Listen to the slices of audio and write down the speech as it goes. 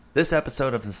This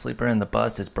episode of The Sleeper and the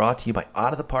Bust is brought to you by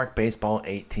Out of the Park Baseball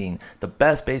 18, the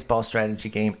best baseball strategy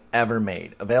game ever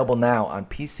made. Available now on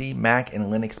PC, Mac, and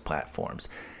Linux platforms.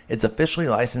 It's officially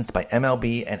licensed by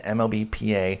MLB and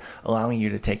MLBPA, allowing you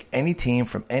to take any team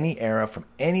from any era, from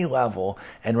any level,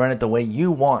 and run it the way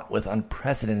you want with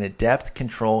unprecedented depth,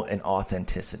 control, and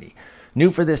authenticity.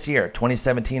 New for this year,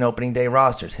 2017 opening day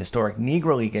rosters, historic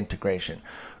Negro League integration,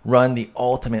 run the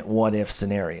ultimate what-if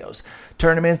scenarios,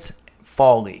 tournaments,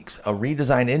 fall leagues, a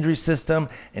redesigned injury system,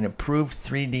 an improved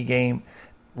 3D game,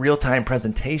 real-time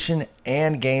presentation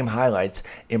and game highlights,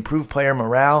 improved player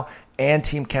morale and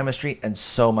team chemistry, and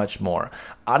so much more.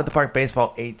 Out of the Park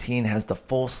Baseball 18 has the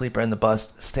full Sleeper and the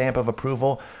Bust stamp of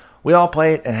approval. We all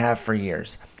play it and have for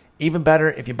years. Even better,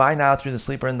 if you buy now through the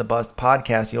Sleeper and the Bust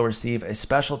podcast, you'll receive a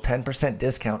special 10%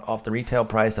 discount off the retail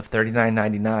price of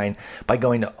 $39.99 by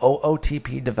going to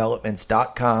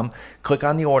ootpdevelopments.com, click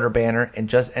on the order banner, and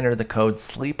just enter the code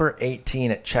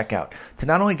SLEEPER18 at checkout to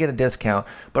not only get a discount,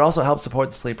 but also help support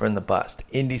the Sleeper and the Bust,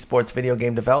 indie sports video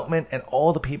game development, and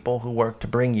all the people who work to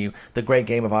bring you the great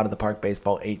game of Out of the Park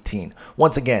Baseball 18.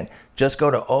 Once again, just go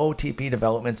to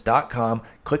ootpdevelopments.com,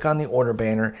 click on the order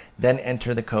banner, then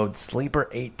enter the code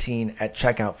SLEEPER18 at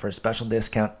checkout for a special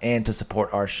discount and to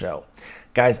support our show.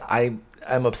 Guys, I'm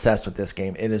obsessed with this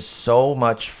game. It is so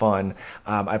much fun.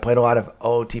 I played a lot of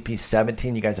OOTP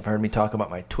 17. You guys have heard me talk about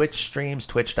my Twitch streams,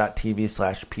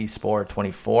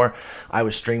 twitch.tv/pspore24. I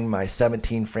was streaming my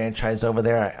 17 franchise over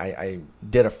there. I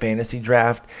did a fantasy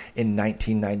draft in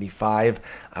 1995.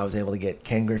 I was able to get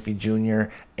Ken Griffey Jr.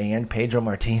 and Pedro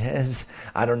Martinez.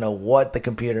 I don't know what the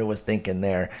computer was thinking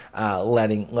there,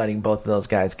 letting both of those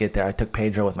guys get there. I took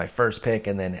Pedro with my first pick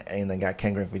and then got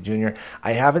Ken Griffey Jr.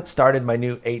 I haven't started my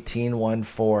new 18 one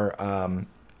for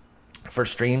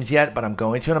streams yet, but I'm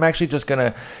going to, and I'm actually just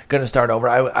gonna start over.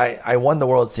 I won the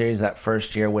World Series that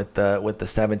first year with the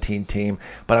 17 team,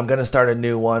 but I'm gonna start a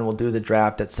new one. We'll do the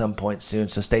draft at some point soon,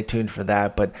 so stay tuned for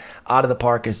that. But Out of the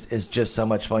Park is just so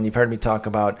much fun. You've heard me talk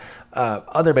about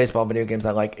other baseball video games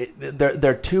I like.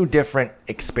 They're two different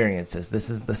experiences. This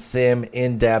is the sim,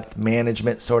 in-depth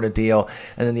management sort of deal,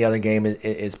 and then the other game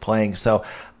is playing. So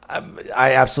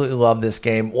I absolutely love this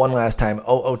game. One last time,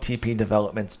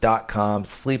 ootpdevelopments.com.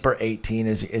 Sleeper18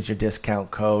 is your discount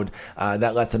code.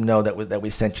 That lets them know that we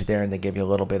sent you there, and they give you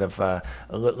a little bit of a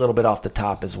little bit off the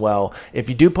top as well. If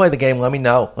you do play the game, let me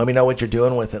know. Let me know what you're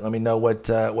doing with it. Let me know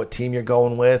what team you're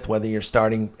going with, whether you're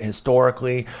starting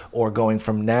historically or going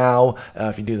from now.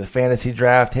 If you do the fantasy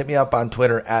draft, hit me up on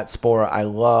Twitter @Spora. I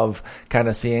love kind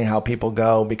of seeing how people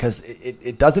go, because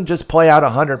it doesn't just play out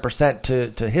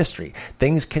 100% to history.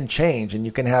 Things can change, and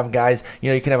you can have guys,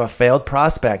 you can have a failed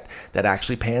prospect that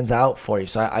actually pans out for you.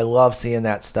 So I love seeing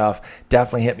that stuff.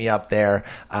 Definitely hit me up there.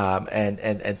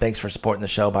 And thanks for supporting the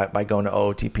show by going to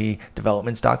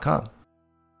ootpdevelopments.com.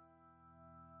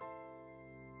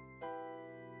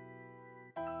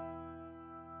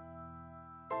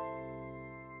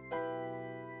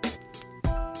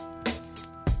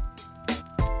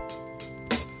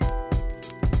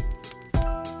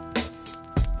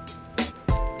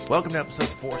 Welcome to episode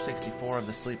 464 of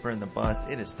The Sleeper and the Bust.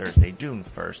 It is Thursday, June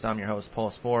 1st. I'm your host, Paul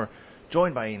Sporer,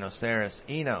 joined by Eno Saris.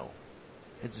 Eno,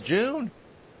 it's June.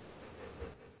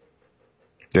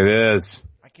 It is.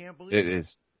 I can't believe it.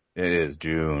 It is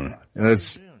June.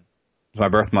 It's my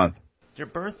birth month. It's your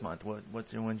birth month.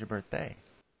 When's your birthday?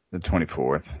 The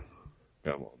 24th.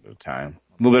 Got a little bit of time.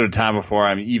 A little bit of time before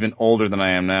I'm even older than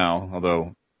I am now.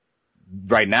 Although,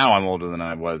 right now I'm older than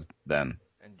I was then.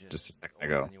 Just a second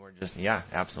ago. Yeah,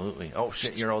 absolutely. Oh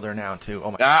shit, you're older now too.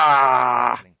 Oh my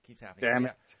God. Keeps happening. Damn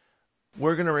it.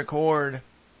 We're going to record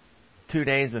 2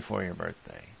 days before your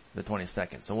birthday, the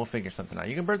 22nd. So we'll figure something out.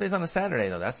 Your birthday's on a Saturday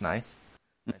though. That's nice.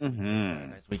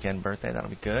 Nice weekend birthday. That'll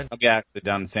be good. I'll be actually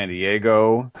down in San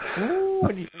Diego. Ooh,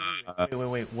 wait.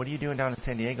 What are you doing down in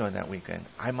San Diego that weekend?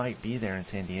 I might be there in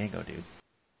San Diego, dude.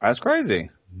 That's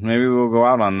crazy. Maybe we'll go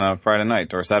out on Friday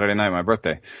night or Saturday night, my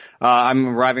birthday. I'm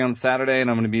arriving on Saturday, and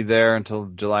I'm going to be there until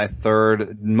July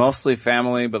 3rd. Mostly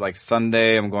family, but like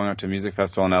Sunday, I'm going out to a music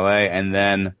festival in LA. And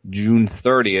then June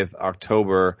 30th,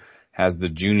 October, has the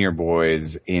Junior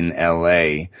Boys in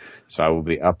LA. So I will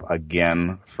be up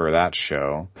again for that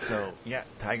show. So, yeah,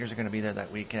 Tigers are going to be there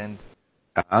that weekend.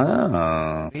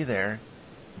 Oh. Be there.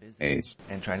 Busy, nice.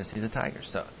 and trying to see the Tigers.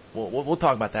 So we'll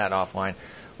talk about that offline.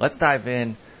 Let's dive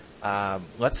in.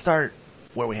 Let's start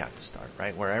where we have to start,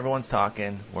 right? Where everyone's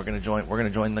talking. We're gonna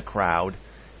join the crowd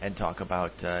and talk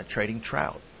about trading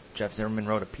Trout. Jeff Zimmerman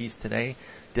wrote a piece today,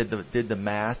 did the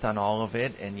math on all of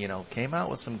it, and came out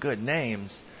with some good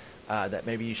names that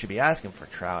maybe you should be asking for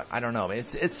Trout. I don't know.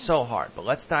 It's so hard, but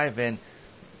let's dive in.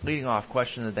 leading off,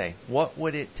 question of the day. What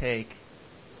would you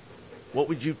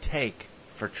take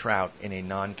for Trout in a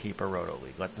non-keeper roto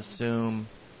league? Let's assume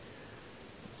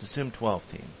 12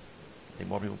 team. I think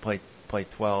more people play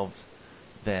 12s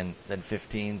than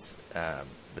 15s,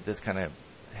 but this kind of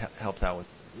helps out with,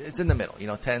 it's in the middle.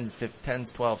 10s,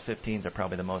 12s, 15s are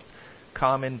probably the most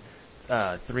common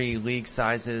 3 league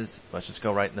sizes. Let's just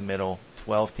go right in the middle.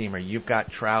 12 teamer. You've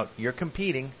got Trout. You're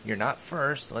competing. You're not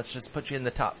first. Let's just put you in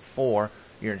the top 4.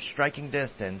 You're in striking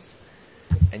distance,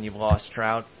 and you've lost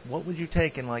Trout. What would you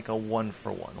take in like a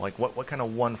 1-for-1? Like what kind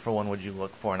of 1-for-1 would you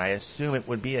look for? And I assume it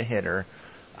would be a hitter.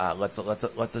 Let's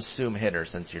assume hitter,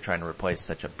 since you're trying to replace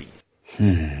such a beast.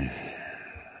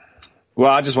 Well,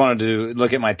 I just wanted to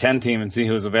look at my 10 team and see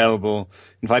who was available.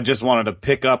 If I just wanted to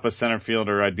pick up a center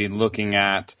fielder, I'd be looking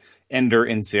at Ender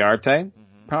Inciarte,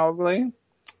 probably.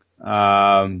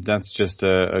 That's just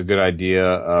a good idea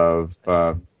of,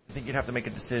 I think you'd have to make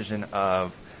a decision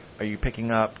of, are you picking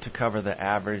up to cover the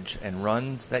average and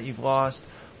runs that you've lost,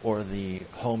 or the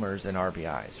homers and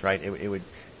RBIs, right? It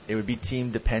would be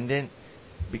team dependent,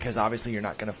 because obviously you're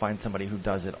not going to find somebody who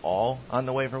does it all on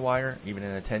the waiver wire, even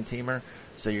in a 10-teamer.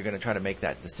 So you're going to try to make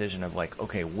that decision of like,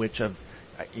 okay, which of,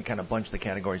 you kind of bunch the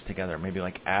categories together, maybe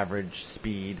like average,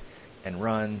 speed, and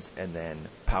runs, and then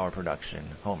power production,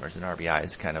 homers and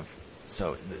RBIs kind of.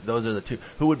 So those are the two.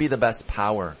 Who would be the best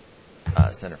power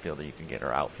center fielder you can get,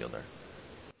 or outfielder?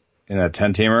 In a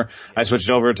 10-teamer, I switched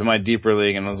over to my deeper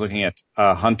league and I was looking at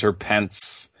Hunter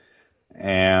Pence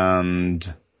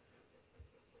and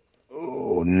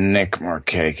Nick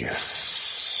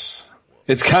Markakis.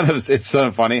 It's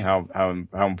so funny how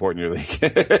important your league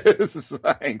is. It's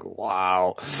like,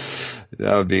 wow,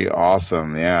 that would be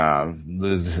awesome. Yeah,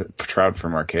 lose Trout for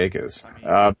Markakis.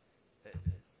 It's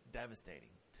devastating.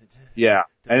 Yeah,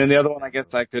 and then the other one, I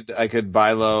guess I could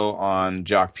buy low on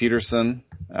Jock Peterson.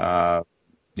 I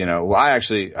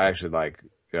actually like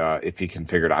if he can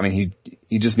figure it out. I mean,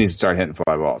 he just needs to start hitting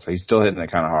fly balls. So he's still hitting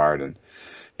it kind of hard, and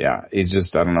yeah, he's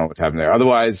just, I don't know what's happening there.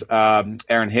 Otherwise,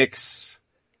 Aaron Hicks.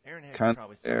 Aaron Hicks is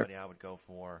probably somebody I would go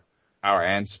for. Power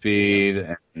and speed.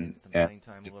 And some playing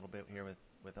time a little bit here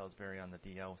with Ellsbury on the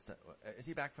DL. Is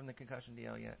he back from the concussion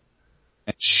DL yet?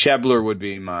 And Schebler would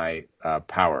be my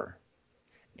power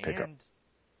pickup. And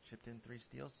chipped in 3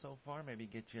 steals so far. Maybe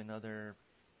get you another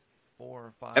 4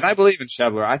 or 5. And I believe in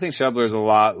Schebler. I think Schebler is a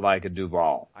lot like a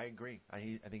Duvall. I agree. I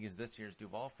think he's this year's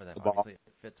Duvall for them. Obviously, it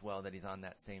fits well that he's on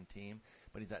that same team,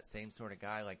 but he's that same sort of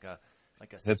guy, like a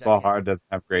hits ball hard, doesn't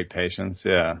have great patience.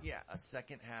 Yeah. Yeah, a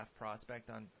second half prospect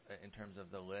in terms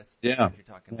of the list. Yeah. If you're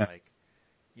talking like,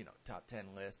 top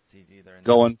 10 lists, he's either in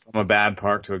going from a bad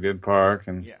park to a good park,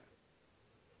 and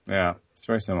yeah, it's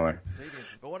very similar.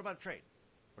 But what about trade?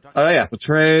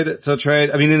 So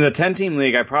trade. I mean, in the 10-team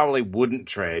league, I probably wouldn't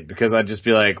trade because I'd just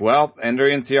be like, well, Ender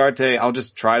Inciarte, I'll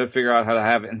just try to figure out how to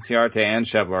have Inciarte and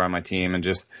Schebler on my team and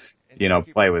just,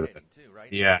 play with it. Too,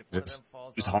 right? Yeah, just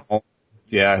home.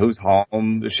 Yeah, who's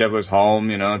home? Schebler's home,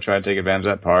 try to take advantage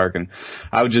of that park. And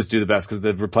I would just do the best because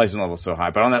the replacement level is so high.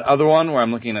 But on that other one where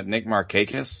I'm looking at Nick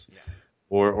Markakis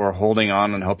or holding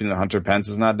on and hoping that Hunter Pence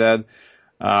is not dead,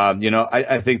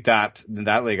 I think that in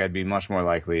that league I'd be much more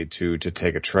likely to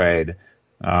take a trade.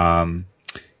 And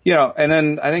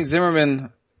then I think Zimmerman,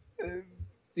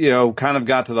 kind of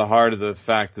got to the heart of the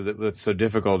fact that what's so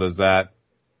difficult is that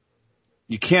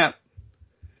you can't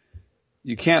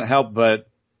help but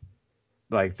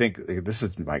think this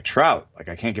is Mike Trout. Like,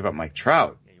 I can't give up Mike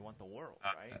Trout. Yeah, you want the world,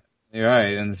 right? You're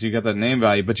right. And so you got that name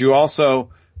value, but you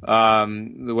also,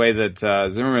 the way that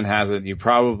Zimmerman has it, you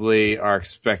probably are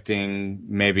expecting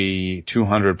maybe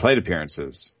 200 plate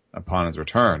appearances upon his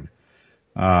return.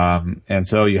 And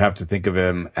so you have to think of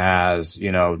him as,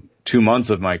 2 months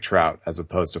of Mike Trout as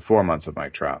opposed to 4 months of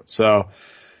Mike Trout. So,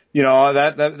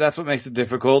 that's what makes it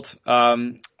difficult.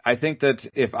 I think that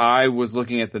if I was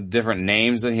looking at the different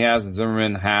names that he has, and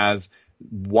Zimmerman has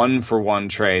 1-for-1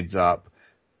 trades up,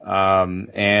 some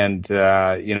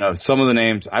of the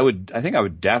names I think I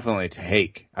would definitely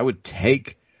take. I would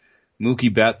take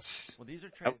Mookie Betts. Well, these are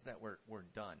trades that were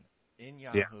done in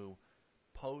Yahoo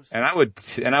post. And I would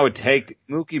take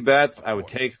Mookie Betts. I would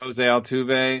take Jose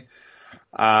Altuve.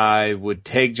 I would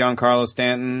take Giancarlo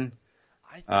Stanton.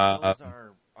 I think those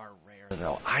are rare,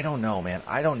 though. I don't know, man.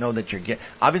 I don't know that you're getting.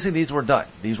 Obviously, these were done.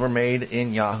 These were made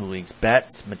in Yahoo leagues.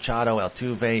 Betts, Machado,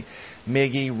 Altuve,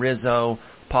 Miggy, Rizzo,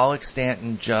 Pollock,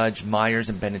 Stanton, Judge, Myers,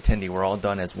 and Benintendi were all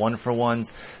done as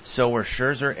 1-for-1s. So were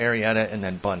Scherzer, Arrieta, and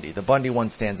then Bundy. The Bundy one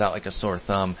stands out like a sore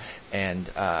thumb. And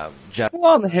Jeff.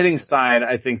 Well, on the hitting side,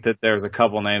 I think that there's a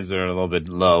couple names that are a little bit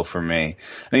low for me.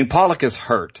 I mean, Pollock is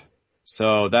hurt.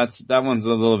 So that one's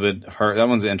a little bit hurt. That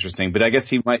one's interesting, but I guess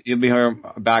he'll be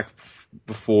back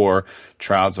before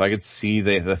Trout, so I could see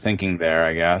the thinking there,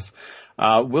 I guess.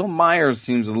 Will Myers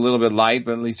seems a little bit light,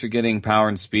 but at least you're getting power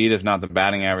and speed, if not the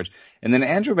batting average. And then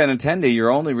Andrew Benintendi,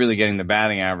 you're only really getting the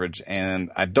batting average, and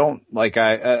I don't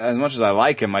as much as I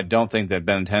like him, I don't think that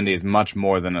Benintendi is much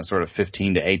more than a sort of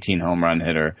 15 to 18 home run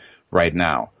hitter right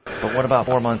now. But what about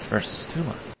 4 months versus 2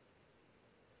 months?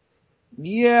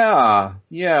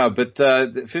 Yeah, but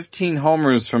 15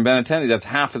 homers from Benintendi, that's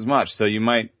half as much. So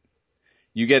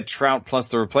you get Trout plus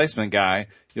the replacement guy,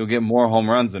 you'll get more home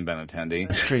runs than Benintendi.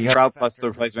 That's true. Trout plus the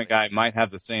replacement guy might have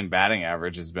the same batting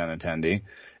average as Benintendi.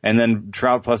 And then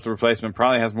Trout plus the replacement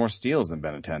probably has more steals than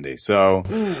Benintendi. So,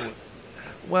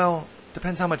 well,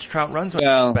 depends how much Trout runs when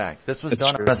he's back. This was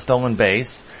done on a stolen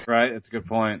base. Right, that's a good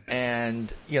point.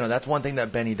 And, that's one thing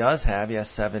that Benny does have. He has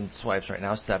 7 swipes right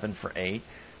now, 7 for 8.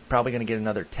 Probably going to get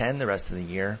another 10 the rest of the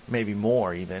year, maybe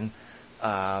more even.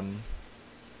 I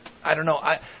don't know.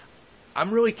 I'm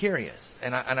really curious,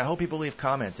 and I hope people leave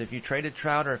comments. If you traded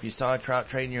Trout or if you saw a Trout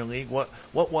trade in your league, what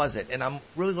was it? And I'm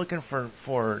really looking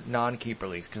for non-keeper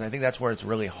leagues because I think that's where it's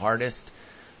really hardest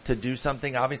to do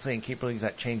something. Obviously, in keeper leagues,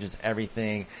 that changes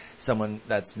everything. Someone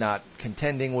that's not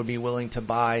contending would be willing to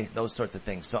buy, those sorts of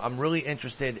things. So I'm really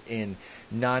interested in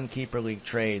non-keeper league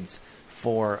trades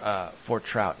for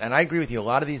Trout. And I agree with you. A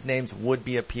lot of these names would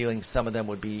be appealing. Some of them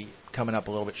would be coming up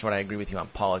a little bit short. I agree with you on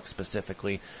Pollock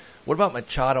specifically. What about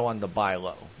Machado on the buy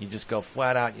low? You just go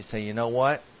flat out. You say, you know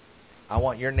what? I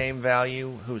want your name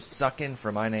value who's sucking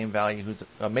for my name value who's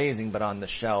amazing but on the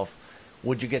shelf.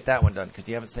 Would you get that one done? Because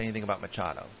you haven't said anything about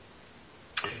Machado.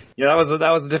 Yeah,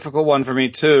 that was a difficult one for me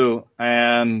too.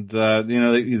 And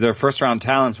they're first round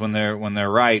talents when they're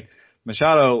right.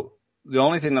 Machado, the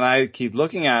only thing that I keep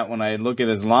looking at when I look at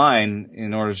his line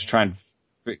in order to try and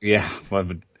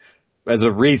as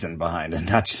a reason behind it,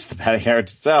 not just the batting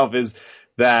average itself, is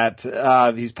that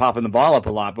he's popping the ball up a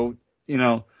lot. But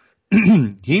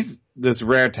he's this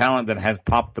rare talent that has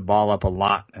popped the ball up a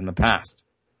lot in the past.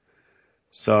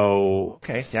 So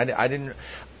okay, see, I didn't.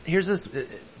 Here's this. Do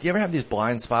you ever have these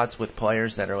blind spots with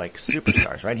players that are like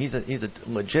superstars? Right? He's a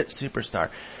legit superstar.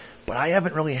 But I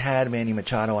haven't really had Manny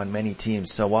Machado on many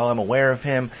teams. So while I'm aware of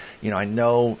him, I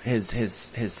know his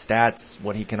stats,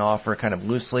 what he can offer kind of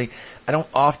loosely. I don't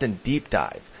often deep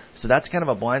dive. So that's kind of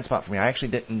a blind spot for me. I actually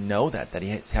didn't know that he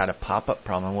has had a pop-up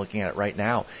problem. I'm looking at it right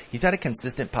now. He's had a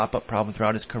consistent pop-up problem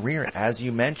throughout his career, as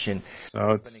you mentioned.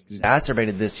 So it's been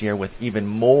exacerbated this year with even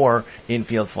more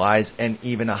infield flies and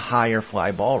even a higher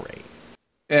fly ball rate.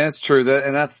 Yeah, it's true.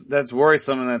 That's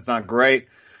worrisome and that's not great.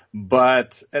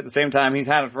 But at the same time, he's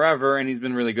had it forever and he's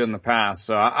been really good in the past.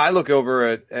 So I look over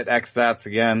at X-Stats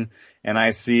again and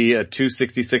I see a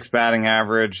 266 batting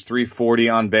average, 340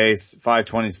 on base,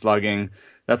 520 slugging.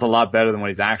 That's a lot better than what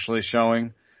he's actually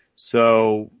showing.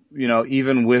 So,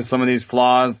 even with some of these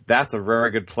flaws, that's a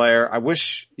very good player. I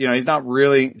wish, he's not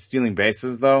really stealing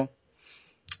bases though.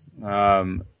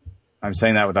 I'm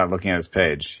saying that without looking at his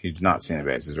page. He's not stealing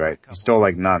bases, right? He stole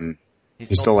like none.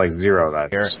 He stole like 0.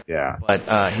 Yeah.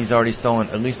 But, he's already stolen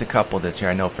at least a couple this year.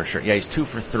 I know for sure. Yeah, he's 2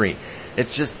 for 3.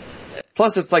 It's just.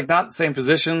 Plus, it's like not the same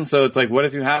position. So it's like, what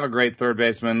if you have a great third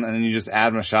baseman and then you just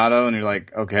add Machado and you're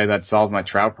like, okay, that solves my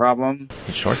Trout problem?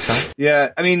 He's shortstop. Yeah.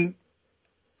 I mean,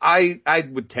 I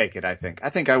would take it, I think. I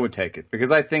think I would take it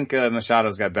because I think,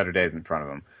 Machado's got better days in front of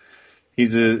him.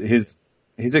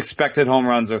 His expected home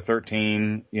runs are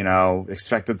 13,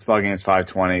 expected slugging is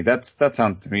 520. That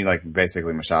sounds to me like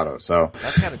basically Machado. So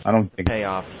that's kind of I don't think pay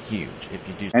off huge if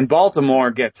you do. And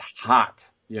Baltimore gets hot.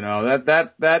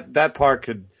 That part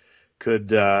could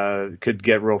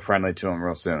get real friendly to him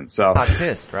real soon. So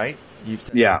hottest, right? You've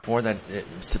said before that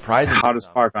surprising.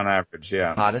 Hottest park on average,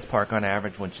 yeah. Hottest park on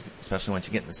average especially once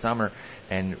you get in the summer,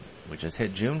 and we just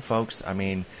hit June, folks. I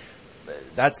mean,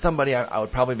 that's somebody I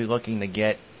would probably be looking to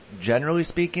get. Generally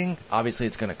speaking, obviously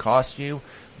it's going to cost you,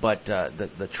 but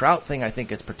the Trout thing I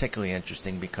think is particularly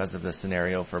interesting because of the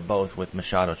scenario for both with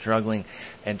Machado struggling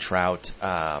and Trout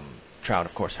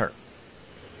of course hurt.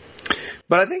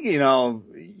 But I think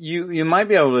you might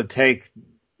be able to take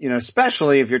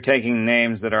especially if you're taking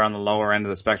names that are on the lower end of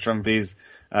the spectrum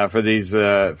for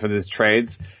these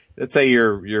trades. Let's say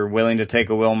you're willing to take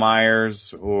a Will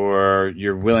Myers or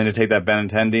you're willing to take that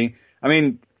Benintendi. I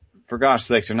mean, for gosh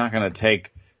sakes, you're not going to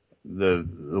take the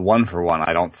 1-for-1,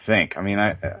 I don't think. I mean,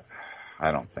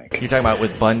 I don't think. You're talking about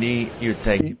with Bundy, you would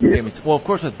say, well, of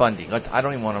course with Bundy. I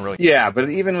don't even want to really. Yeah, but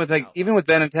even with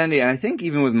Benintendi, and I think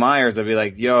even with Myers, I'd be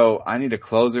like, yo, I need a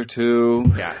closer too.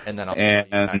 Yeah, and then I'll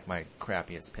back my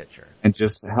crappiest pitcher. And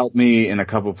just help me in a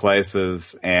couple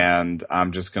places, and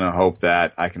I'm just going to hope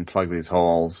that I can plug these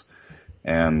holes.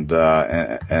 and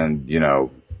you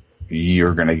know,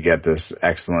 you're going to get this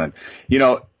excellent, you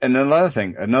know, and another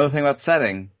thing about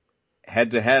setting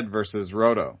head to head versus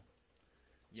roto.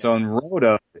 Yes. So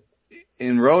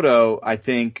in roto, I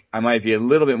think I might be a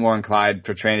little bit more inclined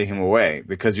to trading him away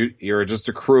because you're just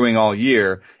accruing all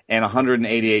year, and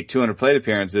 188 200 plate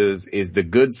appearances is the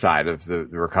good side of the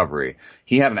recovery.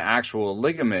 He had an actual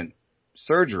ligament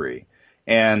surgery,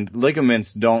 and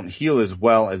ligaments don't heal as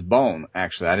well as bone.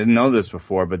 Actually, I didn't know this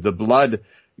before, but the blood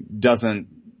doesn't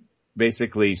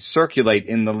basically circulate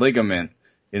in the ligament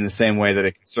in the same way that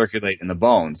it can circulate in the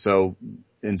bone. So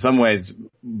in some ways,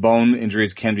 bone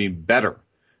injuries can be better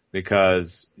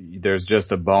because there's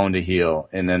just a bone to heal,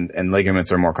 and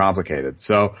ligaments are more complicated.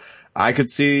 So I could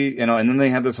see, you know, and then they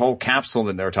had this whole capsule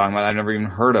that they were talking about I've never even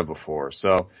heard of before.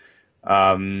 So,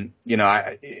 you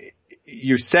know,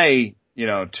 you say, you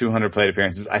know, 200 plate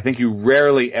appearances. I think you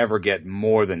rarely ever get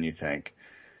more than you think.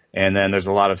 And then there's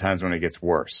a lot of times when it gets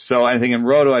worse. So I think in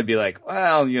roto, I'd be like,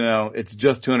 well, you know, it's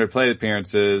just 200 plate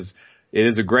appearances. It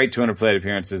is a great 200 plate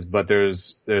appearances, but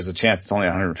there's a chance it's only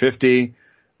 150.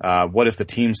 What if the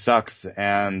team sucks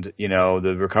and, you know,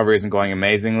 the recovery isn't going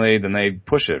amazingly? Then they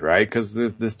push it, right? Because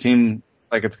this team,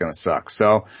 it's like it's going to suck.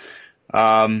 So,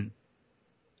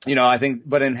 you know, I think,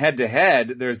 but in head to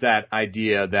head, there's that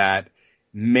idea that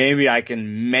maybe I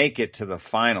can make it to the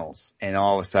finals, and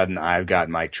all of a sudden I've got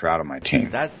Mike Trout on my team.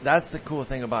 That's the cool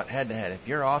thing about head to head. If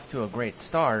you're off to a great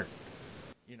start,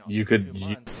 you know,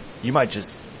 you might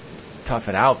just tough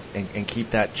it out and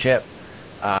keep that chip.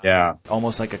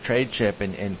 Almost like a trade chip,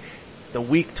 and the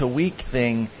week to week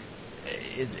thing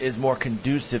is more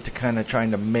conducive to kind of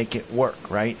trying to make it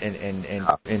work, right?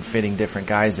 And fitting different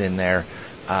guys in there,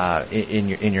 in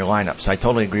your lineup. So I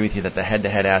totally agree with you that the head to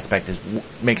head aspect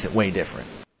makes it way different.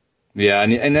 Yeah,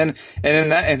 and then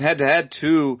head to head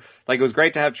too, like it was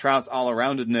great to have Trout's all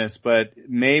aroundedness, but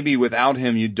maybe without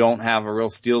him you don't have a real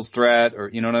steals threat, or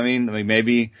you know what I mean? I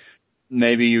mean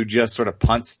maybe you just sort of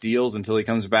punt steals until he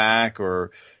comes back,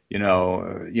 or, you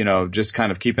know, just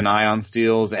kind of keep an eye on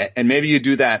steals. And maybe you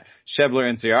do that Schebler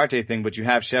and Inciarte thing, but you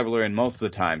have Schebler in most of the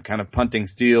time, kind of punting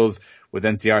steals with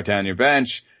Inciarte on your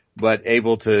bench, but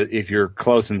able to, if you're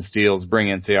close in steals, bring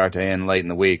Inciarte in late in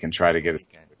the week and try to get it.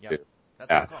 Yep.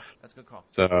 That's a good call.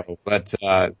 So, but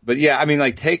yeah, I mean,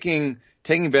 like taking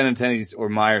Benintendi or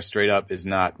Meyer straight up is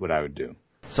not what I would do.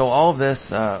 So all of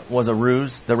this was a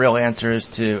ruse. The real answer is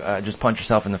to just punch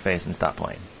yourself in the face and stop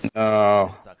playing.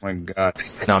 Oh my God!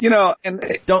 No. You know, and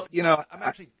don't you know?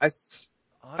 I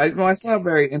saw a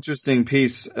very interesting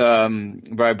piece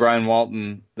by Brian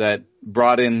Walton that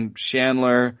brought in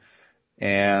Chandler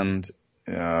and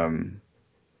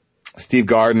Steve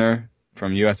Gardner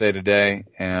from USA Today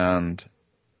and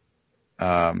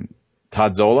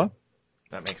Todd Zola.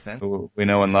 That makes sense. Who we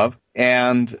know and love.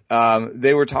 And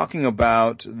they were talking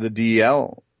about the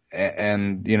DL,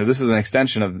 and you know, this is an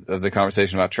extension of the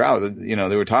conversation about Trout. You know,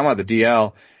 they were talking about the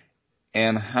DL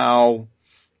and how,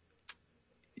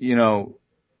 you know,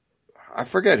 I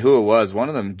forget who it was. One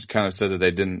of them kind of said that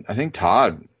they didn't. I think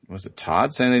Todd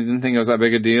saying they didn't think it was that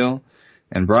big a deal,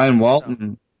 and Brian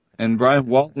Walton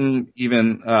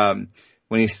even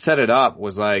when he set it up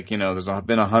was like, you know, there's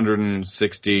been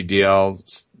 160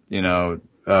 DL, you know,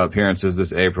 appearances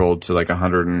this April to like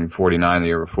 149 the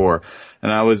year before.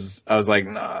 And I was like,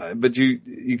 nah, but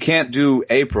you can't do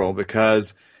April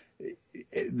because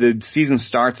the season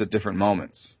starts at different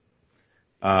moments.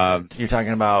 You're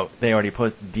talking about they already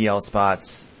put DL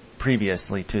spots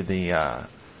previously to the,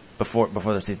 before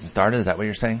the season started. Is that what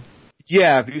you're saying?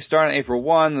 Yeah, if you start on April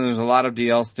 1, then there's a lot of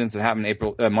DL stints that happen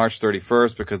March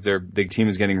 31st because their big team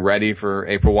is getting ready for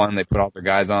April 1. They put all their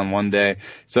guys on one day.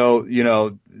 So, you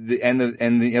know,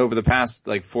 over the past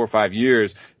like 4 or 5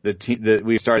 years,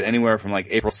 we started anywhere from like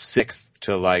April 6th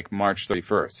to like March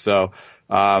 31st. So,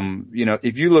 you know,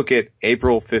 if you look at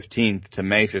April 15th to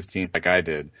May 15th, like I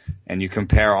did, and you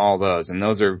compare all those, and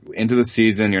those are into the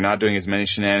season, you're not doing as many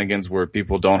shenanigans where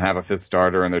people don't have a fifth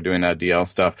starter and they're doing that DL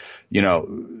stuff. You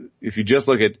know, if you just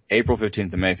look at April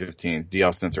 15th to May 15th,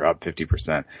 DL stints are up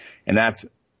 50%. And that's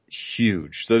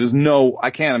huge. So I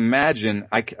can't imagine,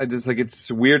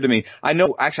 it's weird to me. I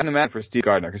know, actually I'm mad for Steve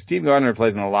Gardner, because Steve Gardner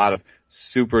plays in a lot of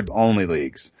super only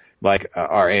leagues, like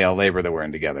our AL Labor that we're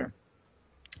in together,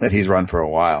 that he's run for a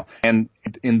while. And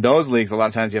in those leagues, a lot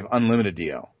of times you have unlimited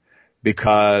DL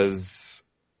because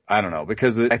I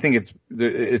think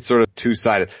it's sort of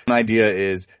two-sided. One idea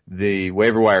is the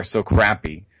waiver wire is so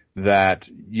crappy that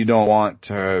you don't want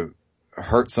to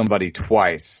hurt somebody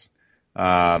twice,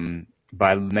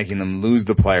 by making them lose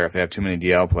the player if they have too many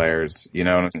DL players, you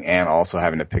know, and also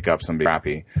having to pick up somebody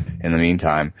crappy in the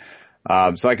meantime.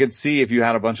 So I could see if you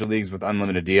had a bunch of leagues with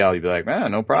unlimited DL, you'd be like,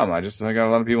 man, no problem. I got a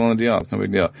lot of people on the DL. It's no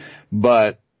big deal.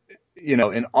 But,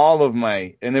 in all of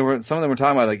some of them were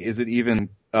talking about, like, is it even,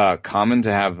 common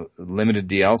to have limited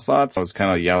DL slots? I was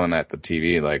kind of yelling at the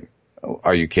TV, like, oh,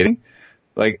 are you kidding?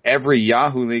 Like, every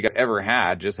Yahoo league I've ever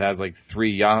had just has like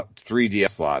three DL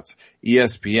slots.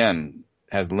 ESPN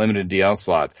has limited DL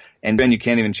slots. And then you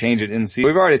can't even change it in season.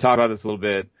 We've already talked about this a little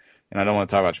bit, and I don't want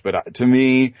to talk much, but to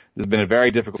me, this has been a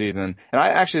very difficult season.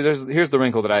 And here's the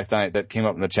wrinkle that I thought that came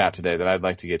up in the chat today that I'd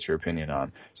like to get your opinion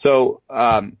on. So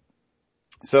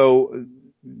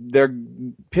their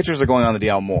pitchers are going on the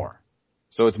DL more.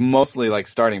 So it's mostly like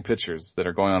starting pitchers that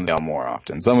are going on the DL more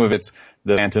often. Some of it's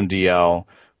the phantom DL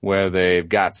where they've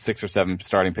got 6 or 7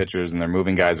 starting pitchers and they're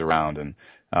moving guys around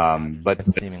but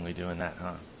seemingly doing that,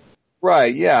 huh?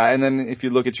 Right, yeah. And then if you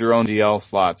look at your own DL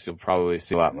slots, you'll probably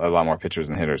see a lot more pitchers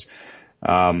than hitters.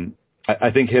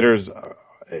 I think hitters,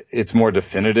 it's more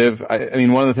definitive. I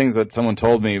mean, one of the things that someone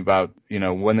told me about,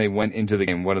 when they went into the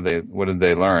game, what did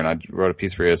they learn? I wrote a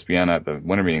piece for ESPN at the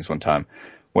winter meetings one time.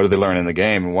 What did they learn in the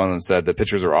game? And one of them said that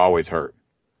pitchers are always hurt.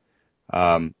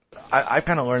 I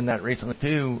kind of learned that recently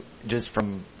too, just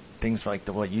from things like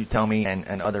what you tell me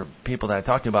and other people that I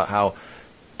talked to about how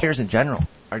players in general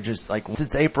are just like,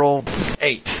 since April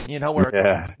 8th,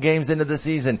 we're games into the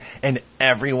season and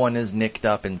everyone is nicked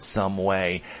up in some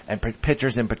way. And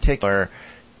pitchers in particular,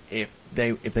 if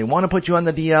they want to put you on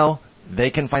the DL,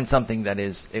 they can find something that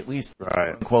is at least,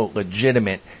 quote,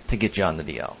 legitimate to get you on the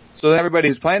DL. So everybody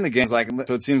who's playing the games,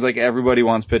 so it seems like everybody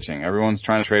wants pitching. Everyone's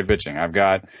trying to trade pitching. I've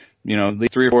got, at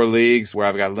least 3 or 4 leagues where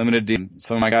I've got limited DL.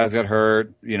 Some of my guys got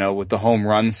hurt, with the home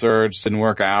run surge, didn't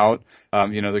work out.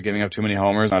 They're giving up too many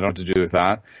homers. I don't have to do with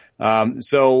that.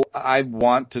 So I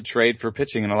want to trade for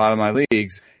pitching in a lot of my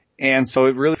leagues. And so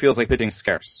it really feels like pitching is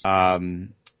scarce.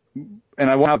 And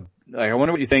I wonder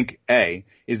what you think, A,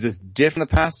 is this different in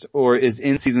the past, or is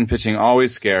in-season pitching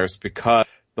always scarce because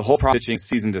the whole problem with pitching is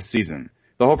season to season?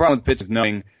 The whole problem with pitching is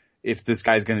knowing if this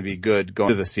guy's going to be good going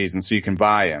into the season so you can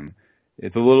buy him.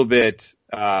 It's a little bit,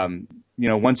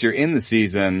 once you're in the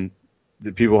season,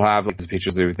 the people have the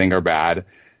pitchers they think are bad,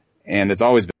 and it's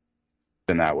always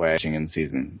been that way in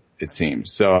season, it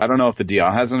seems. So I don't know if the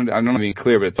DL hasn't, I'm not being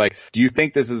clear, but it's like, do you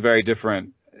think this is very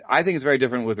different? I think it's very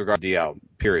different with regard to DL,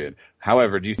 period.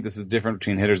 However, do you think this is different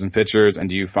between hitters and pitchers, and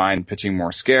do you find pitching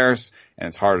more scarce and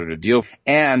it's harder to deal?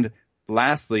 And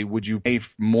lastly, would you pay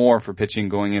more for pitching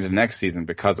going into next season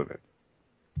because of it?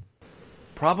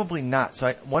 Probably not.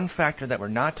 So one factor that we're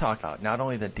not talking about, not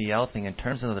only the DL thing in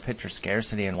terms of the pitcher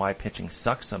scarcity and why pitching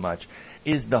sucks so much,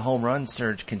 is the home run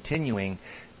surge continuing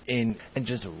and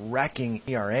just wrecking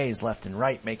ERAs left and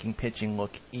right, making pitching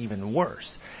look even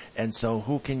worse. And so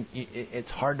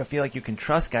it's hard to feel like you can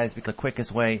trust guys because the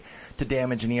quickest way to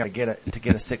damage an ERA to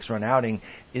get a 6-run outing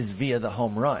is via the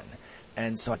home run.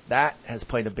 And so that has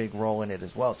played a big role in it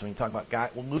as well. So when you talk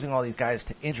about losing all these guys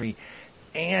to injury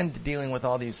and dealing with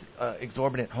all these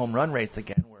exorbitant home run rates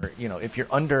again, where if you're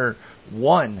under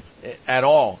 1 at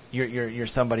all, you're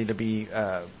somebody to be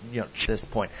at this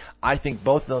point. I think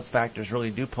both of those factors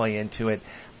really do play into it.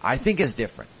 I think it's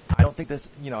different. I don't think this.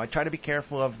 I try to be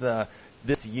careful of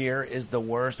this year is the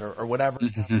worst or whatever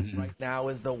right now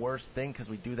is the worst thing, because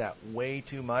we do that way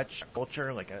too much.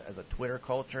 Culture, like as a Twitter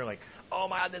culture, like, oh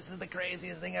my God, this is the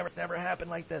craziest thing ever. It's never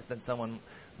happened like this. Then someone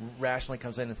rationally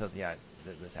comes in and says, yeah,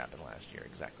 this happened last year,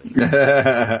 exactly.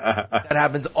 That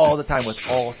happens all the time with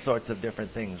all sorts of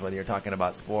different things, whether you're talking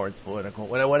about sports, political,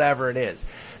 whatever it is.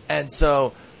 And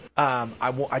so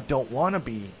I don't want to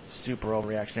be super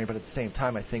overreactionary, but at the same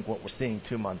time, I think what we're seeing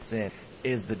 2 months in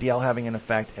is the DL having an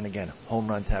effect, and again, home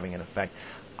runs having an effect.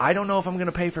 I don't know if I'm going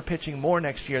to pay for pitching more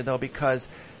next year, though, because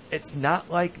it's not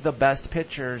like the best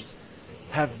pitchers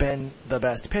have been the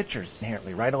best pitchers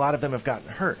inherently, right? A lot of them have gotten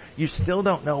hurt. You still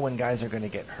don't know when guys are going to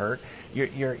get hurt.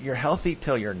 You're healthy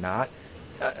till you're not.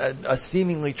 A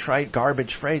seemingly trite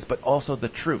garbage phrase, but also the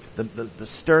truth. The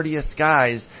sturdiest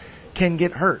guys can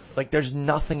get hurt. Like, there's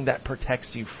nothing that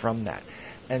protects you from that.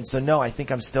 And so, no, I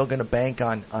think I'm still going to bank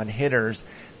on hitters.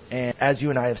 And as you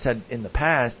and I have said in the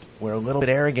past, we're a little bit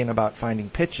arrogant about finding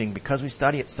pitching because we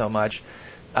study it so much.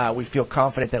 We feel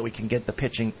confident that we can get the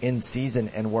pitching in season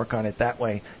and work on it that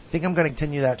way. I think I'm going to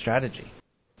continue that strategy.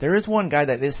 There is one guy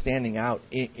that is standing out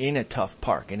in a tough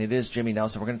park, and it is Jimmy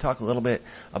Nelson. We're going to talk a little bit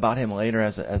about him later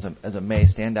as a May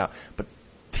standout. But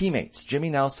teammates, Jimmy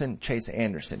Nelson, Chase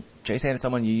Anderson. Chase Anderson,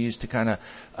 someone you used to kind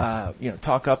of,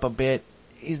 talk up a bit.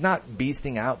 He's not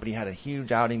beasting out, but he had a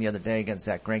huge outing the other day against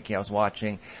Zach Greinke I was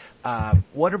watching.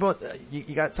 What about,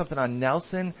 you got something on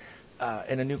Nelson?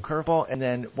 and a new curveball? And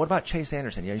then what about Chase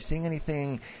Anderson? Are you seeing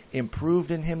anything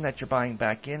improved in him that you're buying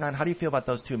back in on? How do you feel about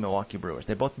those two Milwaukee Brewers?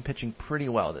 They've both been pitching pretty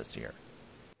well this year.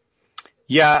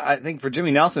 Yeah, I think for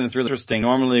Jimmy Nelson, it's really interesting.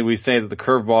 Normally we say that the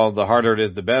curveball, the harder it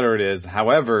is, the better it is.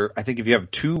 However, I think if you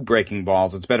have two breaking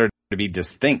balls, it's better to be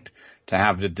distinct, to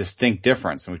have a distinct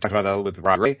difference. And we talked about that with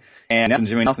Rod Ray. And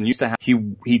Jimmy Nelson used to have,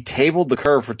 he tabled the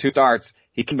curve for 2 starts.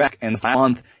 He came back and this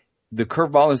month, the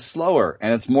curveball is slower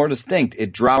and it's more distinct.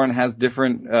 It drops and has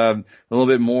different, a little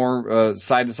bit more,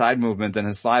 side to side movement than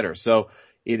his slider. So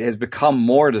it has become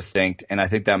more distinct. And I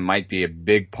think that might be a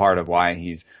big part of why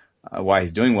he's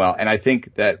doing well. And I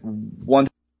think that one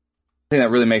thing that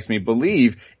really makes me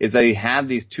believe is that he had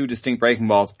these 2 distinct breaking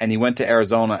balls and he went to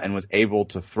Arizona and was able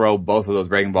to throw both of those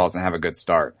breaking balls and have a good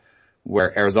start,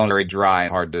 where Arizona is very dry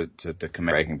and hard to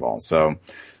commit breaking balls. So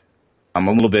I'm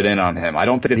a little bit in on him. I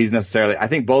don't think that he's necessarily, I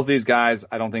think both these guys,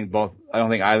 I don't think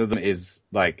either of them is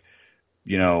like,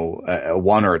 a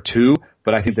 1 or a 2,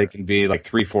 but I think they can be like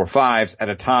 3, 4, 5s at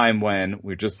a time when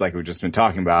we've just been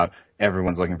talking about,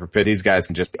 everyone's looking for fit. These guys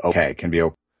can just be okay,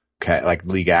 like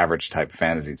league average type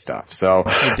fantasy stuff. So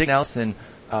Dick Nelson,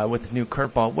 with his new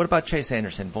curveball. What about Chase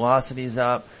Anderson? Velocity's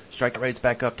up, strikeout rate's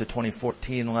back up to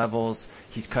 2014 levels.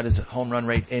 He's cut his home run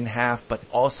rate in half, but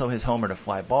also his homer to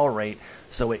fly ball rate.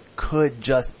 So it could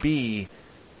just be,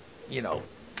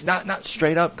 not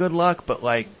straight up good luck, but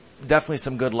like definitely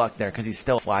some good luck there because he's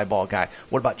still a fly ball guy.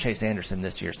 What about Chase Anderson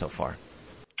this year so far?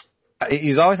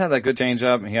 He's always had that good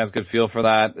changeup, and he has good feel for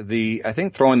that. I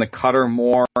think throwing the cutter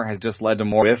more has just led to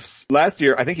more whiffs. Last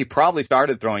year, I think he probably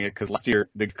started throwing it because last year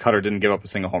the cutter didn't give up a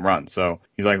single home run. So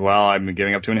he's like, well, I've been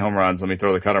giving up too many home runs. Let me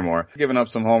throw the cutter more. Giving up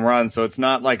some home runs, so it's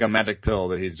not like a magic pill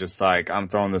that he's just like, I'm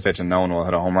throwing this pitch and no one will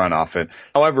hit a home run off it.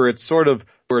 However, it's sort of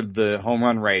the home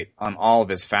run rate on all of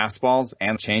his fastballs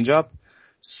and changeup.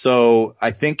 So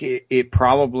I think it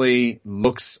probably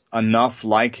looks enough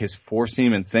like his four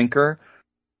seam and sinker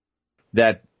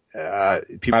that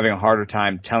people are having a harder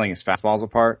time telling his fastballs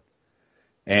apart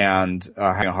and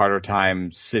having a harder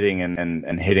time sitting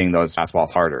and hitting those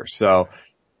fastballs harder. So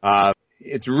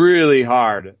it's really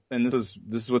hard, and this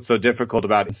is what's so difficult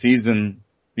about season,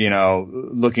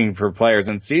 looking for players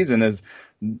in season is,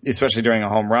 especially during a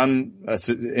home run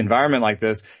environment like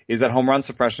this, is that home run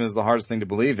suppression is the hardest thing to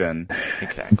believe in.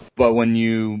 Exactly. But when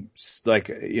you,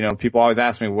 people always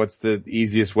ask me what's the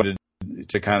easiest way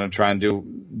to kind of try and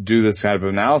do this kind of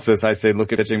analysis, I say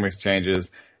look at pitching mix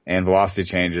changes and velocity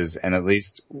changes, and at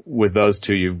least with those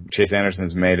two, Chase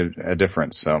Anderson's made a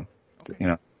difference. So,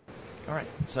 All right.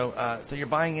 So you're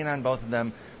buying in on both of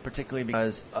them, particularly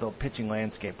because of the pitching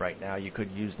landscape right now. You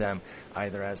could use them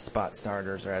either as spot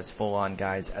starters or as full-on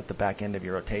guys at the back end of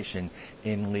your rotation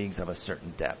in leagues of a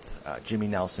certain depth. Jimmy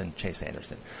Nelson, Chase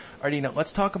Anderson. All right,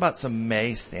 let's talk about some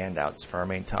May standouts for our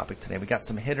main topic today. We got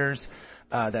some hitters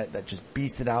that just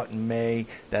beasted out in May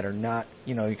that are not,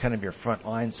 kind of your front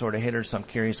line sort of hitters. So I'm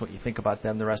curious what you think about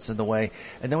them the rest of the way.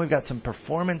 And then we've got some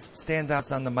performance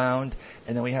standouts on the mound.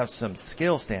 And then we have some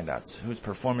skill standouts whose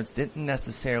performance didn't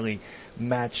necessarily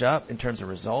match up in terms of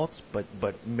results, but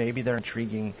maybe they're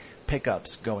intriguing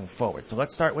pickups going forward. So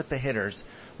let's start with the hitters.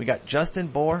 We got Justin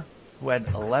Bour, who had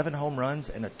 11 home runs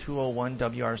and a 201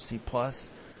 WRC plus.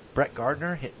 Brett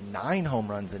Gardner hit 9 home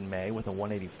runs in May with a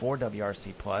 184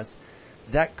 WRC plus.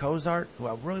 Zach Cozart, who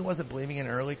I really wasn't believing in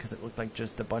early because it looked like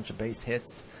just a bunch of base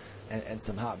hits and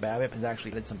some hot BABIP, has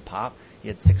actually had some pop. He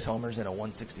had 6 homers and a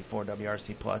 164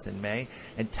 WRC plus in May.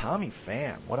 And Tommy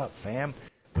Pham, what up, Pham?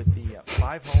 With the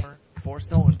 5 homer, 4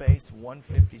 stolen base,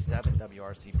 157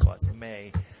 WRC plus in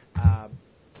May.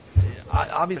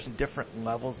 Obviously, there's some different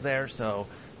levels there, so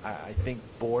I think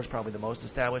Bour's probably the most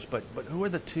established. But who are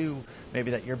the two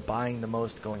maybe that you're buying the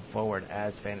most going forward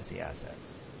as fantasy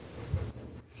assets?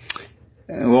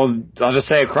 Well, I'll just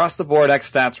say across the board,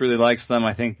 X-Stats really likes them.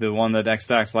 I think the one that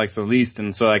X-Stats likes the least,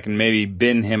 and so I can maybe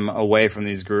bin him away from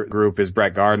these group is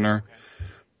Brett Gardner.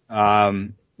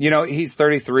 He's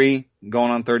 33,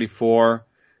 going on 34,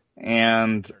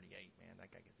 and 38, man,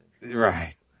 that guy gets injured.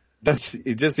 Right.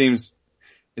 It just seems,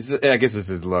 I guess it's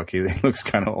his look. He looks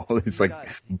kind of old. He's like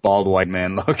bald white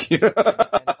man look. And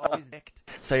always nicked.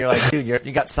 So you're like, dude,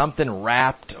 you got something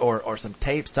wrapped or some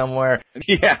tape somewhere.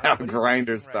 Yeah,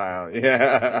 grinder style.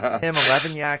 Yeah. Him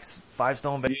 11 yaks, 5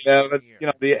 stolen bases. Yeah, but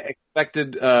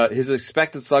his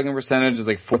expected slugging percentage is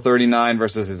like 439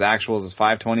 versus his actuals is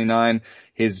 529.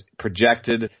 His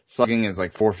projected slugging is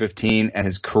like 415 and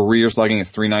his career slugging is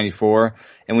 394.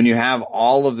 And when you have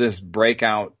all of this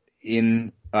breakout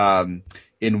in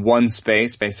one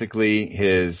space, basically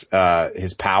his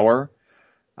power,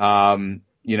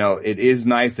 it is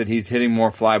nice that he's hitting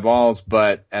more fly balls,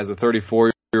 but as a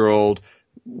 34-year-old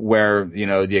where, you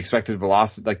know, the expected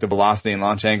velocity, like the velocity and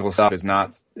launch angle stuff is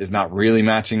not really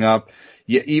matching up.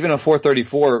 Yeah, even a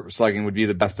 434 slugging would be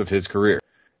the best of his career,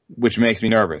 which makes me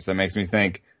nervous. That makes me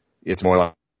think it's more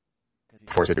like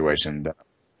a 4 situation than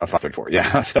a 534.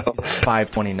 Yeah. So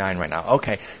 529 right now.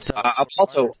 Okay. So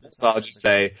I'll just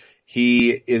say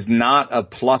he is not a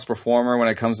plus performer when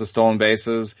it comes to stolen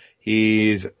bases.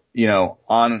 He's, you know,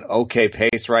 on an okay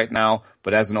pace right now,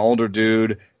 but as an older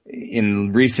dude,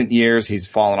 in recent years, he's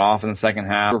fallen off in the second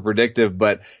half. We're predictive,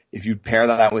 but if you pair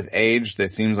that out with age, there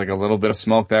seems like a little bit of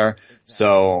smoke there.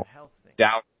 So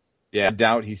doubt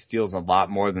he steals a lot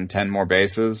more than 10 more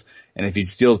bases. And if he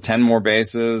steals 10 more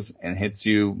bases and hits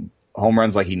you home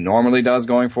runs like he normally does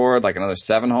going forward, like another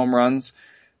 7 home runs,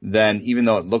 then even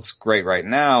though it looks great right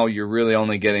now, you're really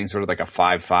only getting sort of like a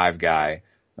 5-5 guy,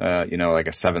 you know, like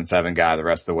a 7-7 guy the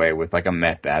rest of the way with like a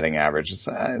Met batting average. It's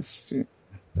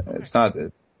not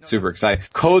super exciting.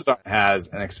 Kozar has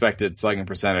an expected slugging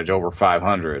percentage over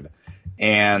 500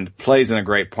 and plays in a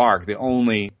great park. The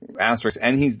only asterisk,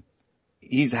 and he's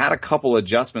had a couple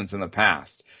adjustments in the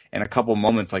past and a couple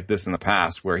moments like this in the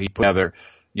past where he put together,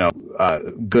 you know,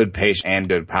 good pace and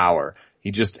good power.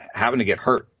 He just happened to get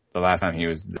hurt the last time he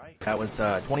was. That was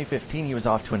 2015. He was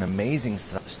off to an amazing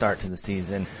start to the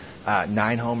season.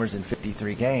 9 homers in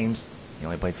 53 games. He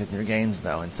only played 53 games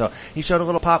though, and so he showed a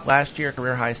little pop last year,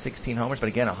 career high 16 homers, but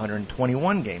again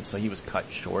 121 games, so he was cut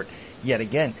short yet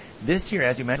again. This year,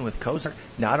 as you mentioned with Kozar,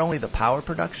 not only the power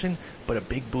production, but a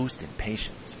big boost in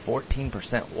patience,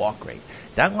 14% walk rate.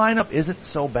 That lineup isn't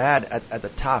so bad at the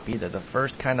top either. The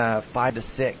first kind of 5 to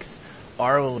 6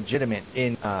 are legitimate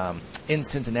in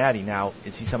Cincinnati. Now,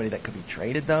 is he somebody that could be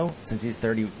traded though, since he's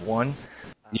 31?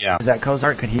 Yeah. Is that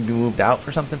Kozar? Could he be moved out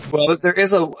for something? Well, there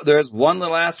is one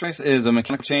little asterisk, is a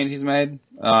mechanical change he's made.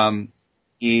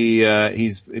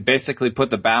 He's basically put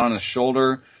the bat on his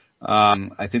shoulder.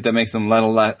 I think that makes him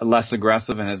less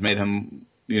aggressive and has made him,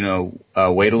 you know,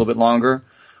 wait a little bit longer.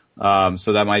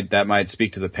 So that might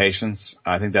speak to the patience.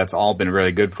 I think that's all been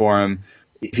really good for him.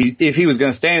 If he was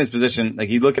going to stay in his position, like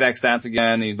you look at X stats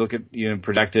again, you look at, you know,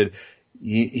 projected,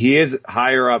 he is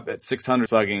higher up at 600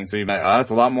 slugging, so you're like, oh,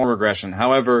 that's a lot more regression.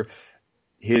 However,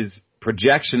 his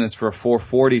projection is for a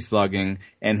 440 slugging,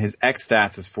 and his X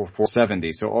stats is for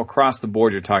 470. So across the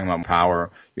board, you're talking about power.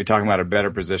 You're talking about a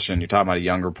better position. You're talking about a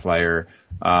younger player,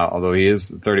 although he is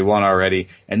 31 already.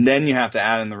 And then you have to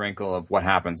add in the wrinkle of what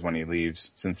happens when he leaves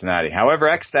Cincinnati. However,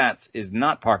 X stats is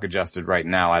not park adjusted right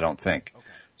now, I don't think. Okay.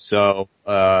 So,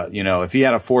 you know, if he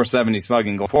had a 470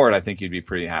 slugging going forward, I think you'd be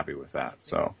pretty happy with that.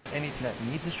 So, any team that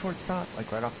needs a shortstop,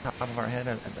 like right off the top of our head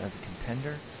as a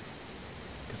contender,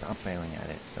 because I'm failing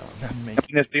at it. So, I mean,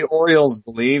 if the Orioles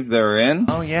believe they're in,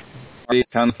 oh yeah,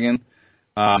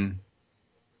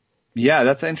 yeah,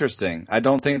 that's interesting. I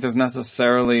don't think there's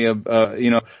necessarily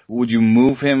you know, would you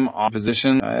move him off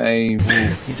position?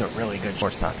 He's a really good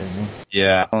shortstop, isn't he?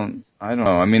 Yeah, I don't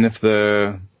know. I mean,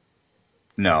 the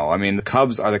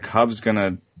Cubs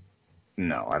gonna?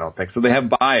 No, I don't think so. They have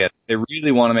Baez. They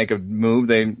really want to make a move.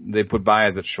 They put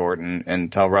Baez at short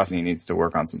and tell Rusney he needs to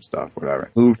work on some stuff,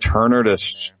 whatever. Move Turner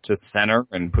to center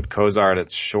and put Kozar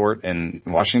at short in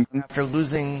Washington. After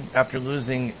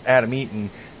losing Adam Eaton,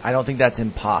 I don't think that's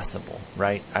impossible,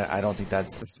 right? I don't think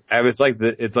that's. It's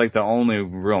like the only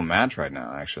real match right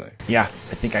now, actually. Yeah,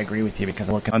 I think I agree with you because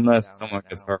I'm looking. Unless someone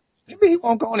gets hurt. Maybe he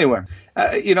won't go anywhere.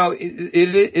 You know, it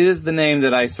is the name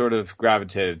that I sort of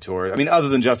gravitated toward. I mean, other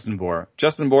than Justin Bour.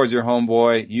 Justin Bour is your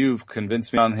homeboy. You've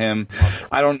convinced me on him.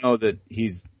 I don't know that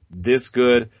he's this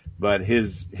good, but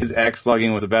his X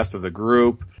slugging was the best of the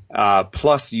group.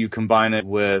 Plus you combine it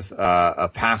with, a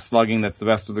pass slugging that's the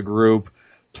best of the group.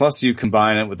 Plus you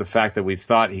combine it with the fact that we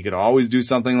thought he could always do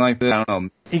something like this. I don't know.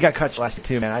 He got cut last year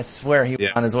too, man. I swear he was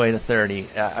on his way to 30.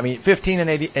 15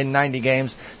 and 90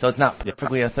 games, so it's not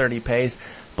perfectly a 30 pace,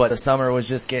 but the summer was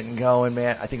just getting going,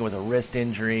 man. I think it was a wrist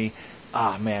injury.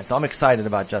 Man. So I'm excited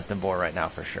about Justin Bour right now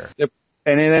for sure. Yep.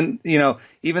 And then, you know,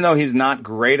 even though he's not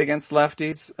great against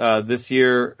lefties, this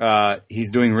year,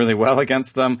 he's doing really well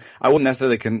against them. I wouldn't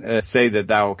necessarily say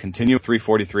that will continue.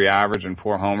 343 average and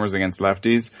 4 homers against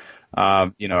lefties.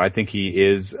 You know, I think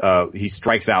he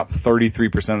strikes out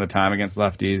 33% of the time against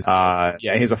lefties. He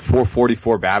has a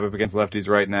 444 BABIP against lefties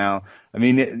right now. I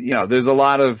mean, you know, there's a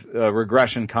lot of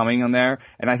regression coming on there,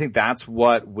 and I think that's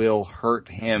what will hurt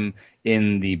him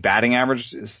in the batting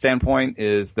average standpoint,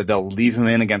 is that they'll leave him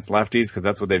in against lefties because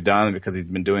that's what they've done because he's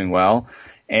been doing well.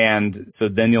 And so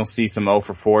then you'll see some 0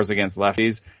 for 4s against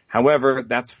lefties. However,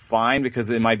 that's fine because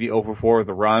it might be 0 for 4 with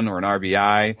a run or an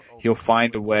RBI. He'll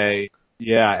find a way.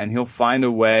 Yeah, and he'll find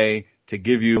a way to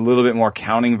give you a little bit more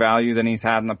counting value than he's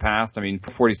had in the past. I mean,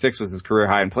 46 was his career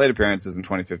high in plate appearances in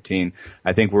 2015.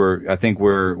 I think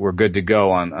we're good to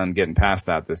go on getting past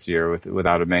that this year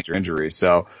without a major injury.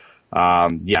 So,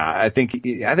 I think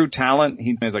through talent,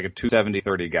 he's like a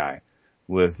 270-30 guy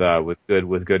with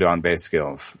good on base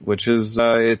skills, which is,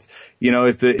 if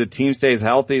the team stays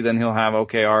healthy, then he'll have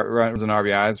okay runs and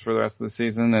RBIs for the rest of the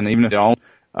season. And even if they don't,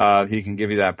 he can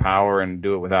give you that power and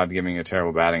do it without giving you a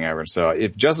terrible batting average. So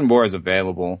if Justin Bour is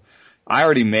available, I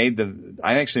actually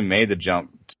made the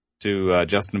jump to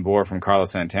Justin Bour from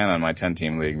Carlos Santana in my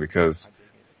 10-team league because,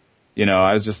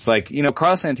 I was just like,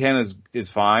 Carlos Santana is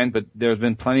fine, but there's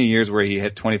been plenty of years where he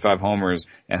hit 25 homers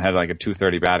and had like a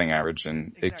 230 batting average,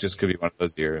 and it just could be one of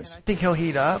those years. And I think he'll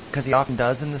heat up because he often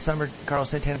does in the summer.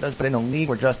 Carlos Santana does, but in a league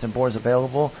where Justin Bour is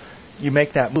available, you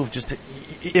make that move just to,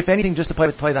 if anything, just to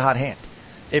play the hot hand.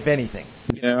 If anything.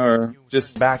 Or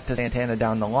just back to Santana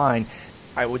down the line,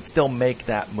 I would still make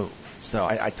that move. So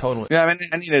I totally. Yeah, I mean,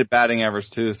 I needed a batting average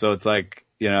too, so it's like,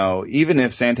 even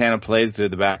if Santana plays to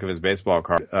the back of his baseball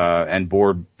card, and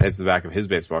Bour plays to the back of his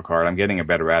baseball card, I'm getting a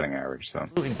better batting average, so.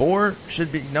 Absolutely. Bour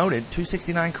should be noted,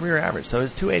 269 career average. So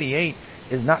his 288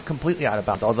 is not completely out of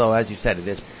bounds, although as you said, it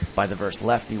is by the verse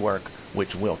lefty work,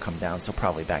 which will come down, so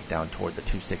probably back down toward the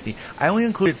 260. I only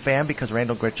included Pham because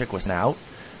Randal Grichuk was out.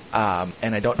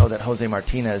 And I don't know that Jose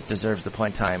Martinez deserves the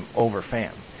playing time over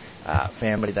Pham.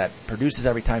 Pham, somebody that produces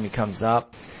every time he comes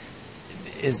up.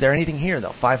 Is there anything here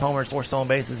though? 5 homers, 4 stolen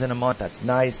bases in a month. That's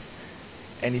nice.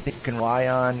 Anything you can rely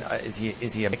on? Is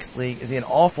he a mixed league? Is he an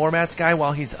all formats guy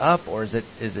while he's up, or is it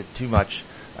too much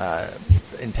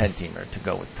in 10-teamer to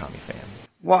go with Tommy Pham?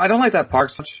 Well, I don't like that park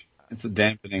so much. It's a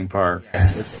dampening park.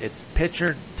 It's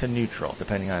pitcher to neutral,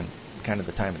 depending on kind of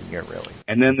the time of the year, really.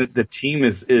 And then the team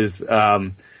is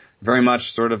very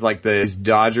much sort of like the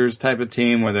Dodgers type of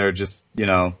team where they're just,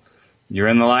 you're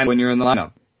in the line when you're in the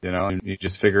lineup, and you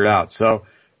just figure it out. So,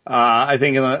 I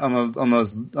think on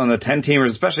the 10-teamers,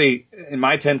 especially in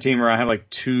my 10-teamer, I have like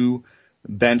 2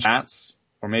 bench bats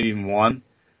or maybe even 1.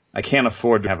 I can't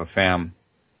afford to have a Pham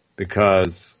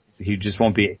because he just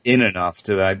won't be in enough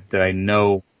that I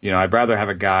know, I'd rather have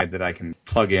a guy that I can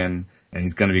plug in and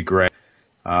he's going to be great.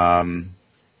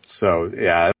 So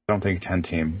yeah, I don't think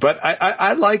 10-team, but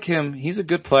I like him. He's a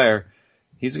good player.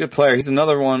 He's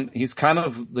another one. He's kind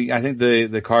of, I think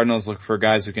the Cardinals look for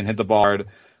guys who can hit the ball hard,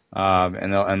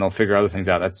 and they'll figure other things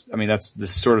out. That's the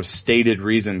sort of stated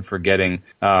reason for getting,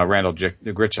 Randal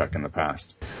Grichuk in the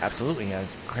past. Absolutely. He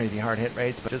has crazy hard hit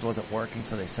rates, but just wasn't working,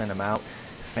 so they sent him out.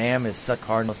 Pham is such a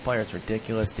Cardinals player. It's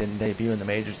ridiculous. Didn't debut in the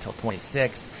majors till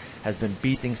 26. Has been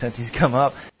beasting since he's come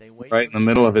up. They wait right in the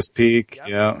middle of his peak. Yep,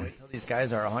 yeah. They wait until these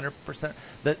guys are 100%.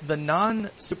 The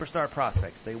non-superstar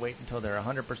prospects, they wait until they're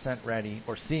 100% ready,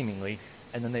 or seemingly,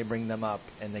 and then they bring them up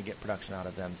and they get production out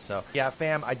of them. So, yeah,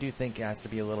 Pham, I do think it has to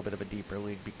be a little bit of a deeper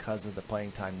league because of the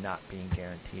playing time not being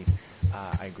guaranteed.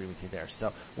 I agree with you there.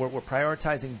 So, we're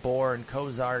prioritizing Bour and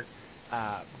Cozart.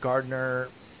 Gardner,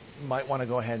 might want to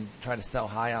go ahead and try to sell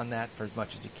high on that for as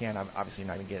much as you can. Obviously, you're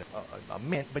not going to get a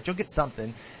mint, but you'll get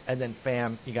something. And then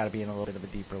Pham, you got to be in a little bit of a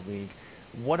deeper league.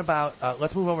 What about,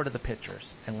 let's move over to the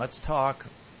pitchers and let's talk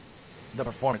the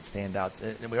performance standouts.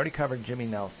 We already covered Jimmy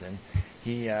Nelson.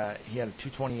 He had a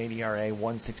 2.28 ERA,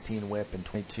 116 WHIP, and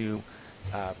 22%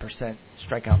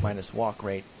 strikeout minus walk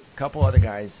rate. A couple other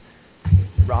guys.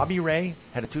 Robbie Ray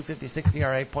had a 2.56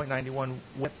 ERA, 0.91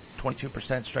 WHIP, 22%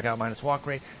 strikeout minus walk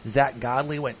rate. Zach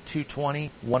Godley went 2.20,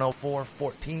 104,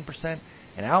 14%.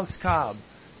 And Alex Cobb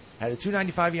had a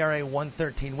 2.95 ERA,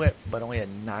 1.13 WHIP, but only a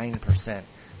 9%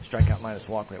 strikeout minus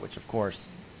walk rate, which of course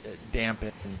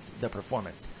dampens the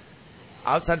performance.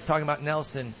 Outside of talking about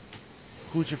Nelson,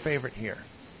 who's your favorite here?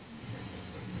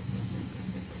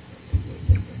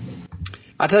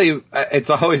 I'll tell you, it's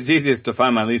always easiest to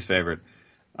find my least favorite.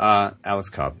 Alex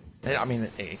Cobb. I mean,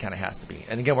 it kind of has to be.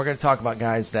 And again, we're going to talk about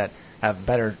guys that have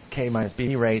better K minus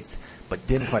B rates, but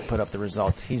didn't quite put up the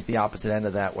results. He's the opposite end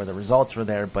of that, where the results were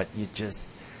there, but you just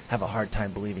have a hard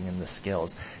time believing in the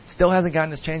skills. Still hasn't gotten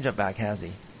his changeup back, has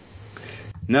he?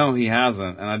 No, he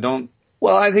hasn't. And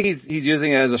I think he's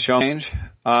using it as a show change.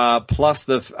 Plus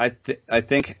I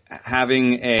think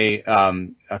having a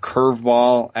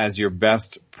curveball as your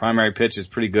best primary pitch is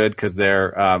pretty good because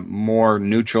they're, more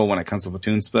neutral when it comes to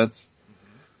platoon splits.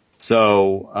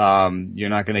 So, you're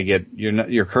not going to get,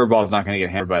 your curveball is not going to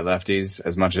get hammered by lefties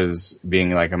as much as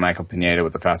being like a Michael Pineda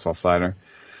with the fastball slider.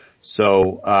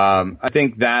 So, I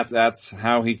think that's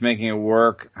how he's making it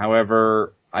work.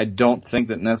 However, I don't think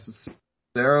that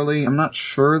necessarily, I'm not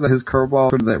sure that his curveball is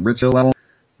sort of that Rich Hill level.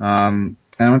 I'm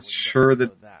not sure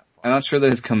that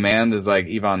his command is like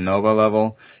Ivan Nova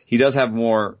level. He does have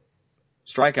more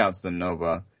strikeouts than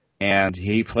Nova, and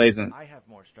he plays in I have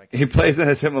more strikeouts. he plays in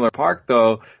a similar park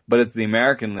though, but it's the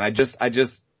American League. I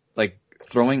just like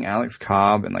throwing Alex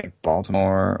Cobb in like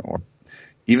Baltimore or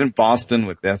even Boston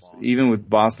with this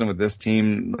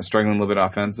team struggling a little bit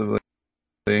offensively.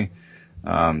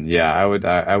 Yeah,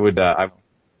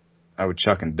 I would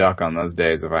chuck and duck on those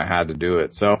days if I had to do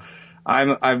it. So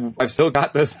I've still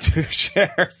got those 2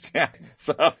 shares. Yeah,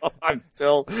 so I'm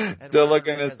still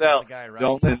looking to sell.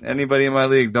 Don't anybody in my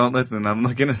leagues, don't listen. I'm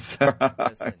looking to sell.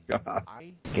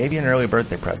 I gave you an early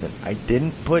birthday present. I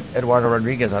didn't put Eduardo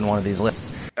Rodriguez on one of these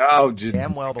lists. Oh, just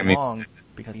damn well belonged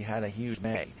because he had a huge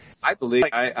May. I believe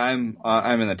I'm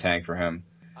in the tank for him.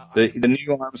 The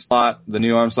new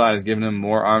arm slot has given him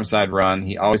more arm side run.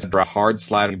 He always had a hard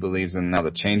slider he believes in. Now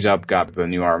the changeup got the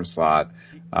new arm slot.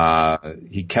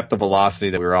 He kept the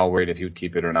velocity that we were all worried if he would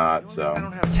keep it or not. So I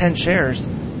don't have 10 shares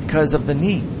because of the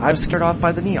knee. I was scared off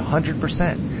by the knee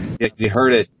 100%. Yeah, he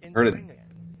heard it.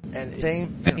 And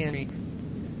same injury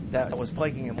that was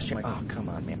plaguing him. Like, oh, come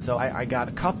on, man. So I got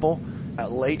a couple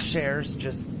late shares.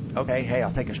 Just okay. Hey,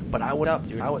 I'll take a. But I went up,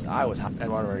 dude. I was hot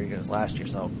Eduardo Rodriguez last year,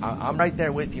 so I'm right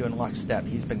there with you in lockstep.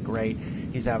 He's been great.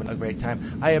 He's having a great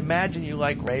time. I imagine you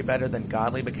like Ray better than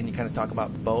Godley, but can you kind of talk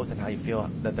about both and how you feel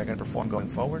that they're going to perform going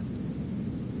forward?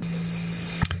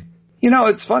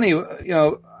 It's funny.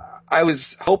 I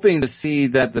was hoping to see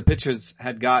that the pitchers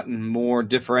had gotten more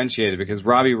differentiated because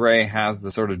Robbie Ray has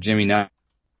the sort of Jimmy Nut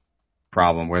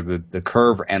problem where the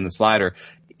curve and the slider,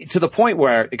 to the point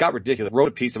where it got ridiculous. I wrote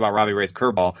a piece about Robbie Ray's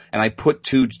curveball and I put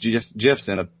 2 GIFs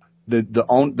in it.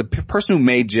 The person who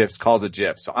made GIFs calls it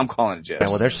GIF, so I'm calling it GIFs. Yeah,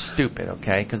 well, they're stupid,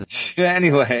 okay? Because it's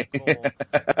anyway,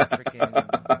 freaking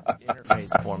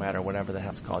interface format or whatever the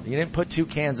hell's called. You didn't put 2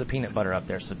 cans of peanut butter up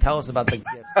there, so tell us about the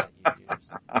GIFs that you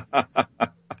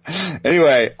use.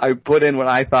 Anyway, I put in what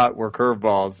I thought were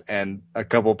curveballs, and a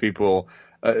couple people,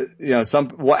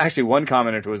 actually one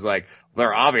commenter was like,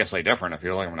 "They're obviously different if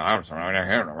you're looking at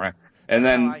them." And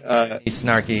then he's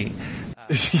snarky.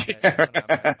 Yeah.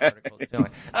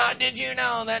 Did you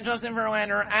know that Justin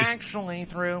Verlander actually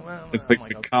threw? It's like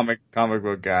the comic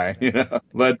book guy,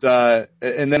 But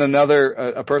and then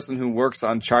a person who works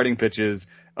on charting pitches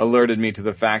alerted me to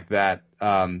the fact that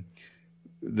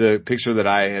the picture that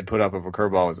I had put up of a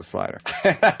curveball was a slider.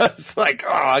 I was like,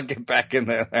 I'll get back in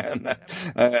there, and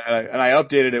I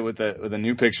updated it with a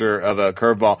new picture of a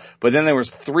curveball. But then there was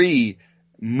 3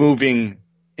 moving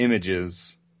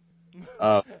images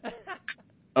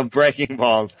of breaking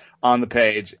balls on the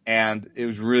page, and it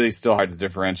was really still hard to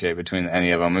differentiate between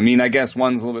any of them. I mean, I guess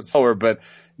one's a little bit slower, but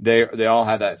they all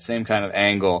had that same kind of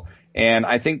angle. And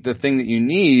I think the thing that you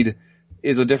need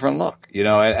is a different look, and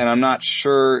I'm not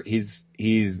sure he's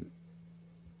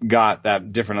got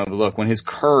that different of a look when his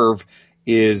curve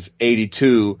is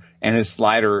 82 and his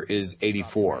slider is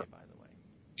 84.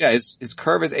 Yeah, his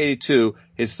curve is 82,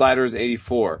 his slider is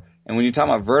 84. And when you talk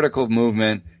about vertical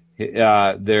movement,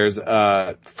 there's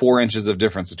 4 inches of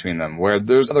difference between them, where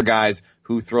there's other guys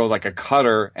who throw like a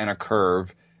cutter and a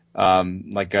curve,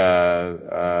 like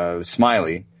a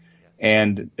Smiley,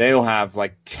 and they'll have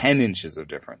like 10 inches of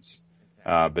difference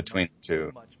between the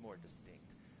 2. Much more distinct.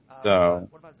 So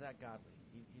what about Zach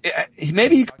Godley?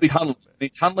 Maybe he could be tunneling.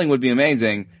 Tunneling would be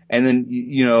amazing. And then,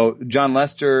 John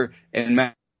Lester and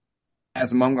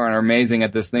Madison Bumgarner are amazing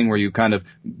at this thing where you kind of,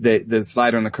 the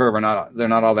slider and the curve they're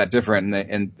not all that different,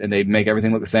 and they make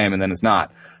everything look the same, and then it's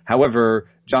not. However,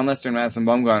 John Lester and Madison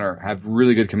Bumgarner have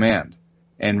really good command,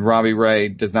 and Robbie Ray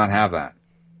does not have that.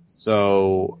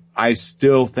 So I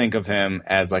still think of him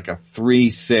as like a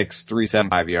 3.6,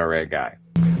 3.75 ERA guy.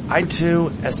 I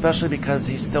too, especially because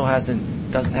he still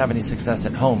doesn't have any success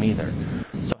at home either.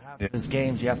 So half of his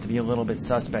games you have to be a little bit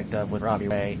suspect of with Robbie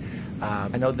Ray. I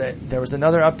know that there was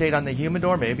another update on the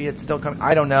humidor. Maybe it's still coming.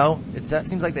 I don't know. It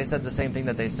seems like they said the same thing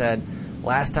that they said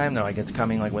last time. They're like it's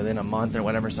coming like within a month or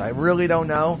whatever. So I really don't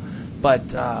know.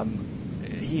 But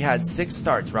he had 6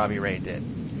 starts, Robbie Ray did.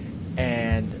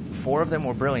 And 4 of them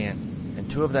were brilliant. And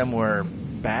 2 of them were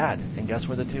bad. And guess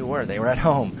where the 2 were? They were at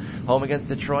home. Home against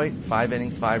Detroit, 5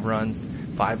 innings, 5 runs,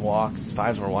 5 walks.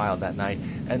 5s were wild that night.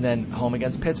 And then home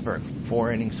against Pittsburgh,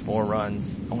 4 innings, 4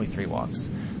 runs, only 3 walks.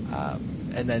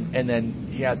 And then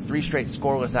he has 3 straight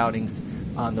scoreless outings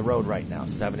on the road right now.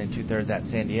 7 2/3 at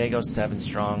San Diego, 7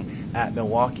 strong at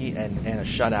Milwaukee, and a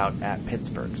shutout at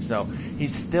Pittsburgh. So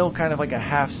he's still kind of like a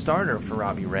half starter for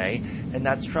Robbie Ray, and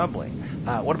that's troubling.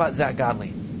 What about Zach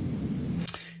Godley?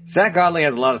 Zach Godley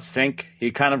has a lot of sink.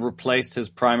 He kind of replaced his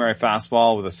primary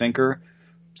fastball with a sinker.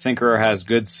 Sinker has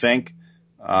good sink.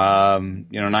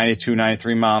 92,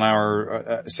 93 mile an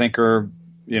hour sinker.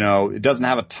 It doesn't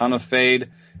have a ton of fade.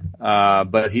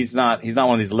 But he's not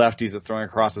one of these lefties that's throwing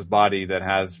across his body that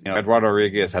has, Eduardo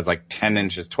Rodriguez has like 10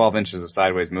 inches, 12 inches of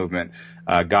sideways movement.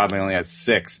 Godley only has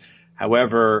 6.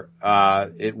 However,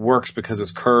 it works because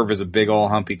his curve is a big old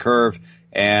humpy curve,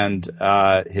 and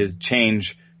his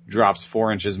change drops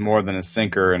 4 inches more than his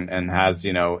sinker and has,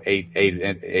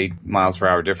 8 miles per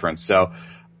hour difference. So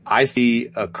I see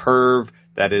a curve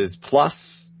that is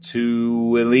plus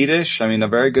to elite-ish. I mean, a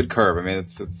very good curve. I mean,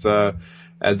 it's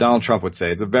as Donald Trump would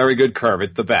say, it's a very good curve.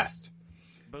 It's the best.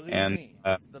 Believe me,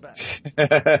 it's the best.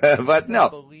 But no.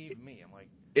 Believe me. I'm like,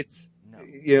 it's,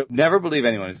 no. Never believe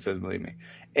anyone who says believe me.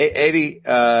 80,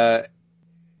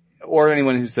 or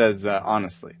anyone who says,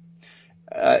 honestly.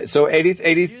 So 80,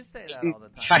 you say that all the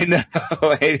time. I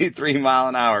know, 83 mile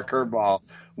an hour curveball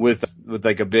with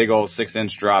like a big old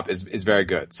 6-inch drop is very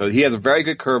good. So he has a very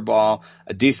good curveball,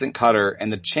 a decent cutter,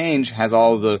 and the change has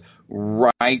all the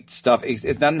right stuff.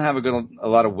 It doesn't have a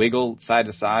lot of wiggle side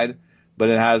to side, but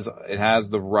it has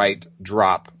the right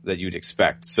drop that you'd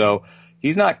expect. So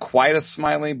he's not quite as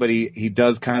Smiley, but he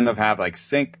does kind of have like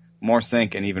sink,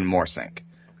 and even more sink.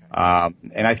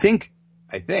 And I think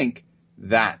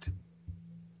that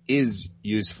is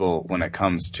useful when it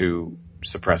comes to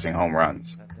suppressing home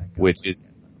runs, which is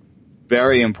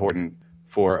very important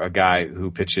for a guy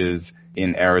who pitches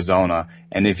in Arizona.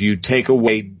 And if you take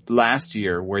away last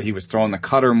year where he was throwing the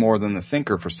cutter more than the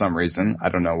sinker for some reason, I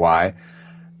don't know why.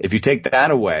 If you take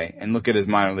that away and look at his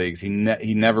minor leagues, he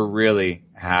never really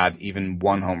had even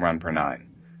 1 home run per 9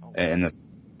 in this.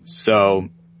 So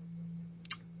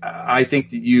I think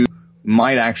that you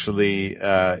might actually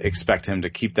expect him to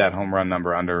keep that home run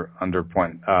number under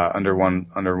 1.1,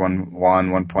 around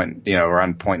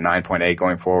 0.9, 0.8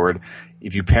 going forward.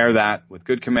 If you pair that with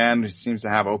good command, he seems to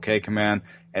have okay command,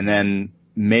 and then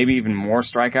maybe even more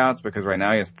strikeouts, because right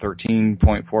now he has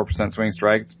 13.4% swing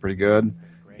strike. It's pretty good.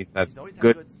 He's always had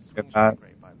good swing strike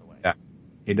rate, by the way. Yeah,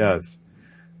 he does.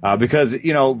 Because,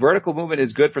 vertical movement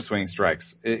is good for swinging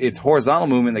strikes. It's horizontal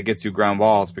movement that gets you ground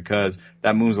balls because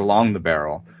that moves along the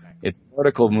barrel. Exactly. It's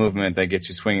vertical movement that gets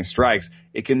you swinging strikes.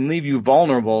 It can leave you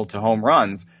vulnerable to home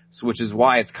runs, which is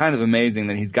why it's kind of amazing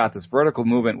that he's got this vertical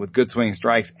movement with good swinging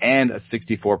strikes and a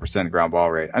 64% ground ball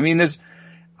rate. I mean,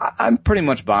 I'm pretty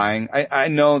much buying. I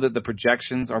know that the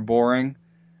projections are boring,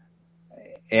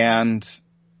 and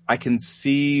I can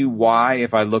see why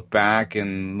if I look back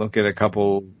and look at a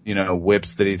couple,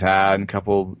 whips that he's had and a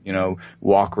couple,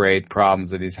 walk rate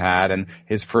problems that he's had, and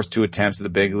his first 2 attempts at the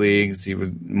big leagues, he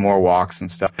was more walks and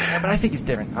stuff. Yeah, but I think he's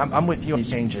different. I'm with you on these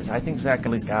changes. I think Zach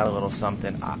Godley's got a little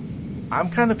something. I'm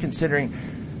kind of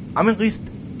I'm at least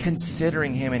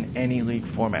considering him in any league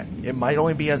format. It might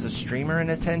only be as a streamer in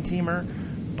a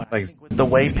 10-teamer, but like the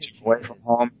way away from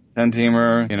home,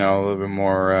 10-teamer, a little bit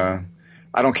more,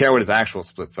 I don't care what his actual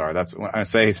splits are. That's when I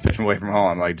say he's pitching away from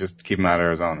home. I'm like, just keep him out of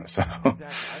Arizona. So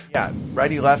exactly. Yeah,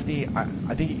 righty lefty.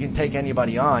 I think you can take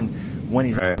anybody on when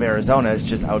he's out of Arizona. It's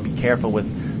just I would be careful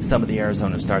with some of the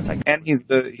Arizona starts. And he's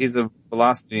a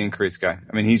velocity increase guy.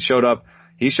 I mean, he showed up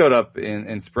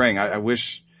in spring. I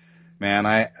wish,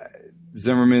 man,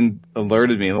 Zimmerman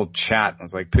alerted me, a little chat. I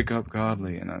was like, pick up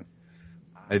Godley, and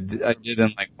I did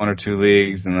in like 1 or 2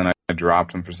 leagues, and then I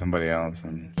dropped him for somebody else.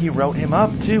 And he wrote him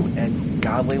up too, and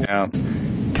Godley was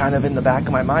kind of in the back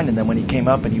of my mind. And then when he came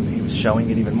up and he was showing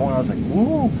it even more, I was like,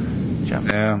 ooh, Jeff.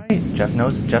 Yeah. Right. Jeff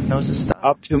knows his stuff.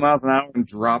 Up 2 miles an hour and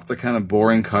drop the kind of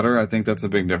boring cutter. I think that's a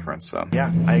big difference. So yeah,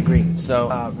 I agree.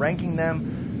 So ranking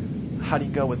them, how do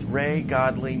you go with Ray,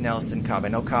 Godley, Nelson, Cobb? I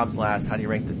know Cobb's last. How do you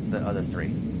rank the other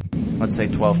 3? Let's say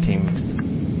 12 team mixed.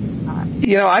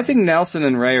 I think Nelson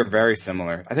and Ray are very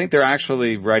similar. I think they're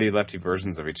actually righty-lefty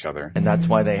versions of each other. And that's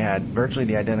why they had virtually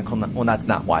the identical, well, that's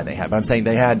not why they had, but I'm saying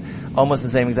they had almost the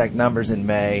same exact numbers in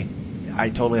May. I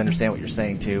totally understand what you're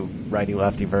saying too,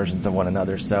 righty-lefty versions of one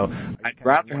another. So I'd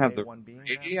rather have the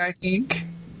righty, I think.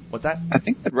 What's that? I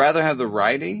think I'd rather have the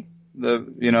righty.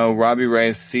 Robbie Ray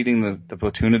is ceding the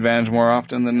platoon advantage more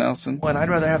often than Nelson. Well, and I'd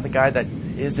rather have the guy that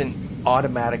isn't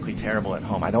automatically terrible at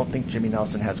home. I don't think Jimmy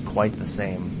Nelson has quite the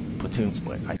same platoon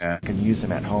split. I can use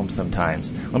him at home sometimes.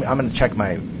 I'm going to check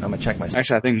my.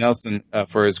 Actually, I think Nelson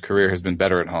for his career has been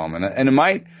better at home, and it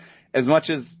might, as much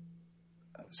as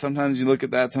sometimes you look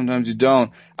at that, sometimes you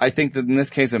don't. I think that in this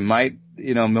case, it might.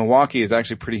 Milwaukee is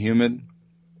actually pretty humid,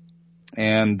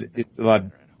 and it's a lot.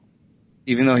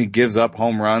 Even though he gives up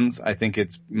home runs, I think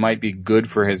it might be good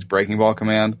for his breaking ball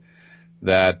command.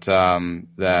 That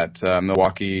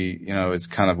Milwaukee, is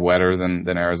kind of wetter than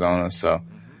Arizona, so.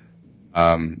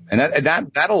 And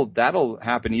that'll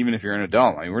happen even if you're in a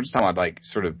dome. I mean, we're just talking about like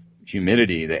sort of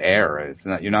humidity, the air. It's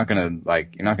not, you're not gonna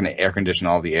air condition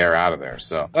all the air out of there.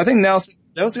 So I think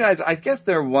those guys, I guess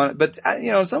they're one, but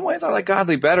in some ways I like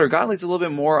Godley better. Godley's a little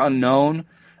bit more unknown.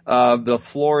 The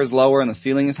floor is lower and the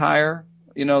ceiling is higher,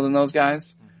 than those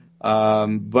guys.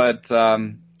 But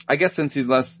I guess since he's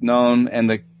less known and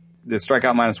the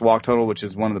strikeout minus walk total, which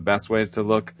is one of the best ways to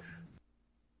look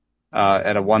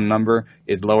at a one number,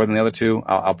 is lower than the other two,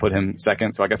 I'll put him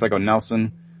second. So I guess I go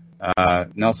Nelson,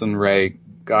 Ray,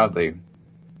 Godley.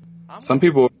 Some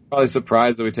people are probably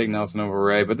surprised that we take Nelson over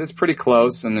Ray, but it's pretty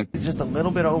close. And it's just a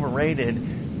little bit overrated.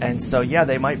 And so, yeah,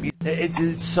 they might be.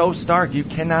 It's so stark. You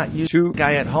cannot use this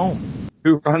guy at home.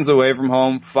 2 runs away from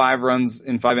home, 5 runs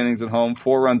in 5 innings at home,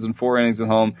 4 runs in 4 innings at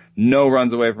home, no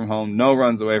runs away from home, no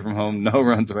runs away from home, no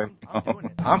runs away from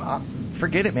home.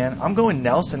 Forget it, man. I'm going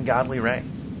Nelson, Godley, Ray.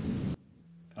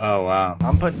 Oh, wow.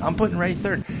 I'm putting Ray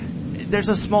third. There's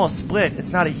a small split.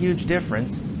 It's not a huge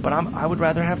difference, but I would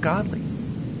rather have Godley.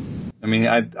 I mean,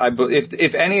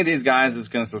 if any of these guys is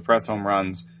going to suppress home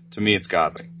runs, to me it's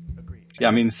Godley. Agreed. Yeah,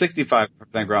 I mean, 65%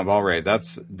 ground ball rate,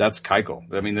 that's Keuchel.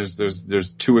 I mean,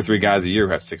 there's 2 or 3 guys a year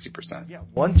who have 60%. Yeah,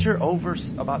 once you're over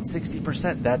about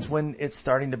 60%, that's when it's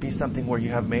starting to be something where you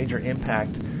have major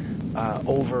impact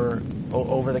over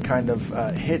the kind of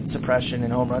hit suppression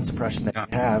and home run suppression that you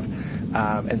have.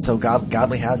 And so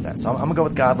Godley has that. So I'm going to go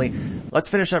with Godley. Let's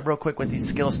finish up real quick with these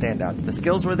skill standouts. The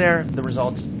skills were there, the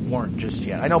results weren't just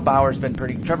yet. I know Bauer's been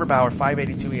Trevor Bauer,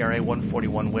 5.82 ERA,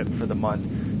 141 WHIP for the month,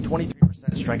 23%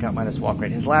 strikeout minus walk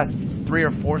rate. His last 3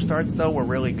 or 4 starts, though, were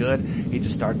really good. He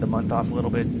just started the month off a little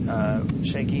bit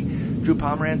shaky. Drew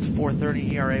Pomeranz,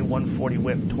 4.30 ERA, 140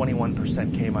 WHIP,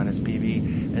 21% K minus PV.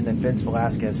 And then Vince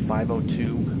Velasquez,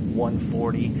 5.02,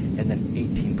 140, and then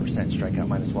 18% strikeout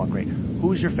minus walk rate.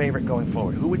 Who's your favorite going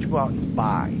forward? Who would you go out and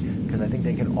buy? Because I think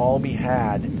they can all be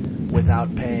had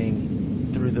without paying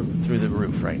through the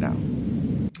roof right now.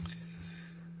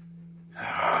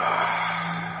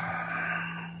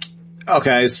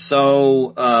 Okay,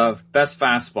 so best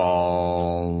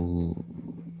fastball,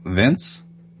 Vince?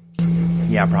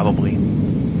 Yeah, probably.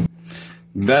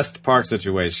 Best park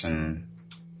situation,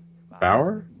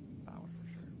 Bauer? Bauer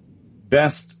for sure.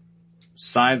 Best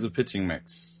size of pitching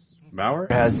mix, Bauer?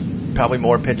 Has probably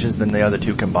more pitches than the other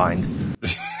two combined.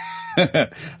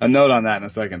 A note on that in a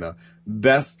second, though.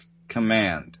 Best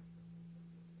command.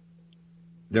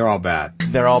 They're all bad.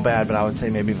 They're all bad, but I would say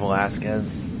maybe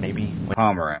Velasquez, maybe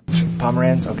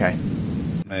Pomeranz, okay.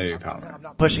 Maybe Pomeranz. I'm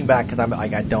not pushing back because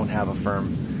I don't have a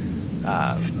firm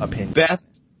opinion.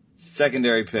 Best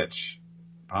secondary pitch,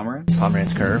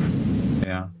 Pomeranz curve.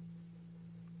 Yeah.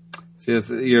 See,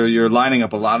 you're lining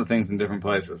up a lot of things in different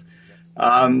places.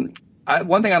 One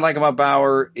thing I like about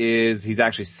Bauer is he's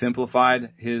actually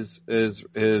simplified his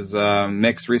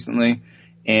mix recently,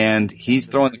 and he's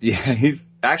throwing. Yeah, he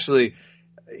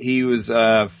was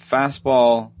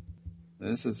fastball.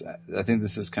 I think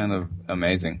this is kind of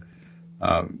amazing.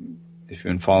 If you've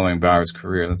been following Bauer's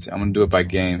career, let's see. I'm going to do it by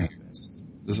game.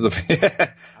 This is the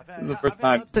first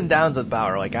time. Ups and downs with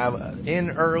Bauer. Like I'm in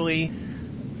early,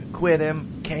 quit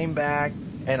him, came back,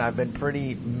 and I've been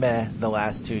pretty meh the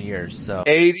last 2 years. So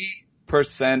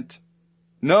 90%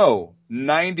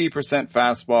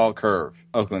 fastball curve.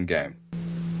 Oakland game.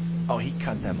 Oh, he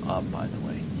cut them up, by the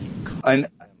way.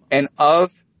 And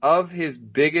of his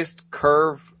biggest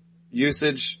curve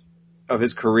usage of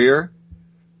his career,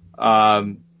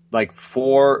 like 3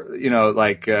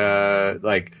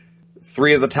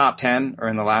 of the top 10 are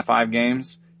in the last 5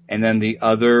 games, and then the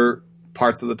other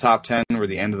parts of the top 10 were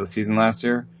the end of the season last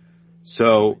year.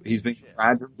 So he's been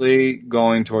gradually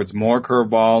going towards more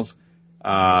curveballs.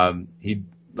 He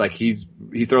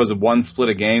throws a 1 split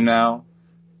a game now.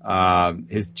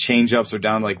 His changeups are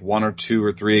down like 1 or 2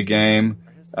 or 3 a game.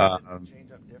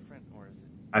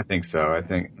 I think so. I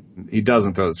think he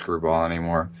doesn't throw the screwball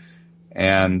anymore.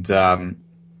 And,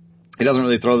 he doesn't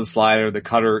really throw the slider. The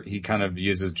cutter he kind of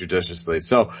uses judiciously.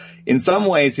 So in some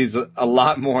ways he's a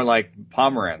lot more like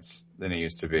Pomeranz than he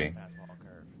used to be.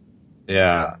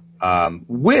 Yeah.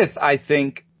 With, I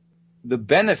think, the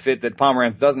benefit that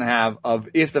Pomeranz doesn't have of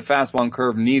if the fastball and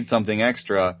curve needs something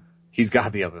extra, he's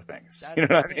got the other things. You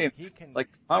know what I mean? Like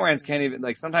Pomeranz can't even,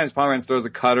 like sometimes Pomeranz throws a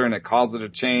cutter and it calls it a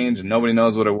change and nobody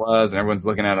knows what it was and everyone's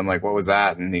looking at him like, what was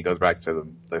that? And he goes back to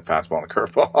the fastball and the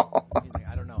curveball. He's like,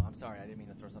 I don't know. I'm sorry. I didn't mean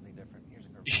to throw something different. Here's a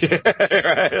curveball.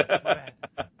 Yeah, right.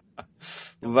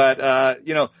 But,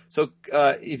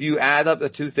 if you add up the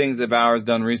 2 things that Bauer's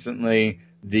done recently,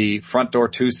 the front door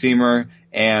 2-seamer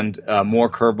and more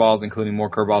curveballs, including more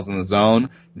curveballs in the zone,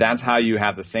 that's how you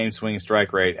have the same swing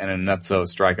strike rate and a nutso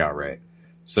strikeout rate.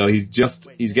 So he's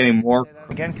getting more.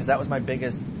 Again, because that was my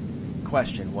biggest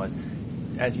question was,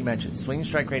 as you mentioned, swing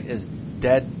strike rate is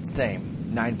dead same.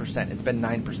 9%. It's been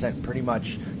 9% pretty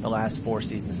much the last 4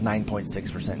 seasons,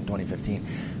 9.6% in 2015.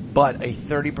 But a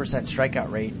 30%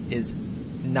 strikeout rate is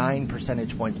 9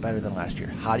 percentage points better than last year.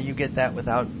 How do you get that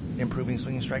without improving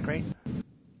swinging strike rate?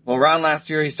 Well, around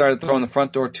last year, he started throwing the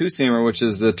front door two-seamer, which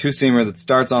is a two-seamer that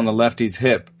starts on the lefty's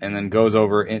hip and then goes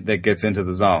over, that gets into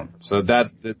the zone. So the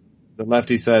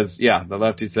lefty says, I'm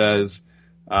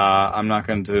not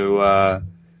going to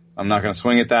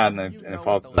swing at that, and it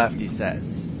falls. The lefty says,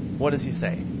 what does he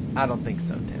say? I don't think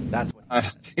so, Tim. That's what. I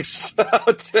don't think so,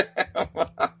 Tim.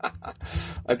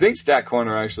 I think Stat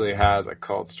Corner actually has a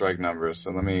called strike number, so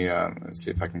let me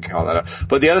see if I can call that up.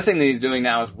 But the other thing that he's doing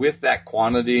now is with that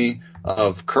quantity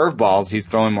of curveballs, he's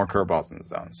throwing more curveballs in the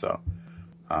zone. So,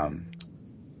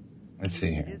 let's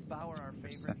see here. Is Bauer our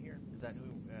favorite here? Is that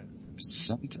who?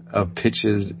 Percent of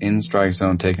pitches in strike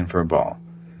zone taken for a ball.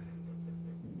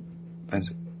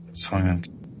 Swing on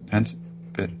Pence,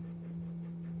 but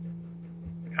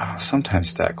sometimes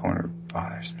Stat Corner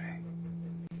bothers me.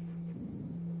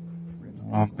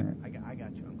 Oh, man. I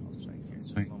got you on call strikes here.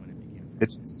 Just a moment if you can.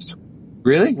 It's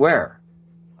really where?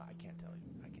 I can't tell you.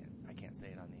 I can't say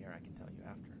it on the air. I can tell you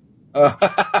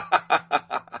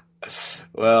after.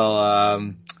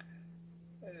 Well,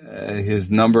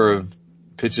 his number of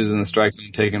pitches in the strike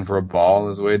zone taken for a ball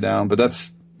is way down, but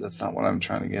that's not what I'm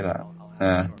trying to get at.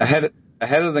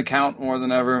 Ahead of the count more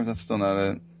than ever. That's still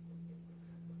not it.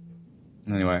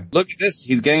 Anyway, look at this.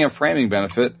 He's getting a framing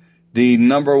benefit. The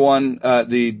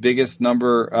the biggest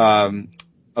number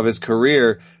of his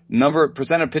career,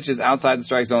 percent of pitches outside the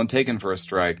strike zone taken for a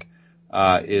strike,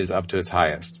 is up to its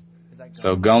highest.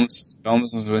 So Gomes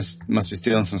must be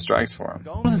stealing some strikes for him.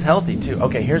 Gomes is healthy too.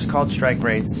 Okay, here's called strike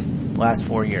rates last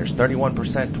 4 years: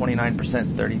 31%,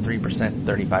 29%, 33%,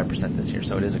 35% this year.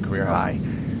 So it is a career high.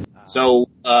 So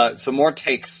some more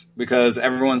takes, because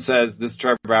everyone says this is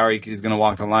Trevor Bauer, he's going to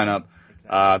walk the lineup.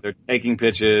 They're taking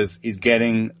pitches. He's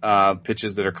getting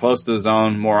pitches that are close to the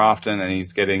zone more often, and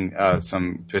he's getting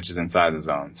some pitches inside the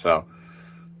zone. So,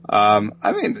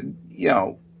 I mean,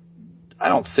 I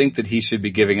don't think that he should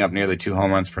be giving up nearly 2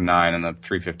 home runs per 9 and a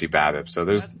 350 BABIP. So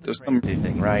there's some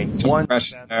thing, right? Some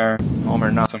pressure there.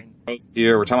 Homer 9. Some growth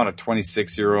here. We're talking about a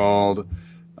 26-year-old.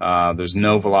 There's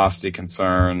no velocity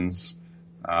concerns.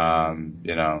 So I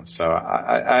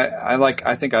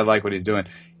think I like what he's doing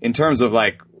in terms of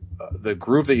like the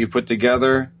group that you put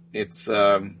together. It's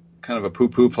kind of a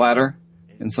poo-poo platter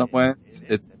in some ways.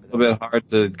 It's a little bit hard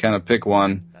to kind of pick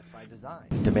one. That's by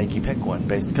design, to make you pick one,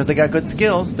 basically, because they got good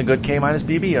skills. The good K minus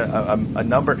BB, a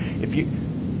number.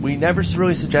 We never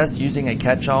really suggest using a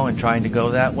catch-all and trying to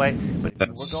go that way, but if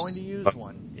we're going to use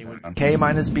one, it would K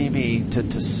minus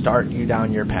BB to start you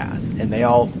down your path. And they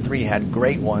all 3 had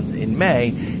great ones in May,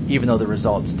 even though the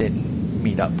results didn't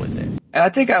meet up with it. And I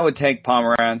think I would take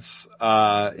Pomerantz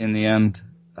in the end.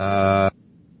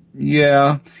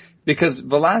 Yeah, because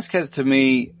Velasquez to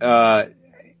me,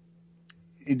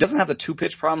 he doesn't have the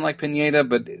 2-pitch problem like Pineda,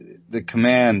 but the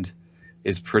command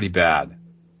is pretty bad.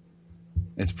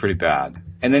 It's pretty bad.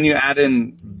 And then you add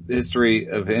in the history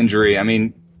of injury. I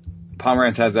mean,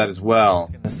 Pomerantz has that as well. I was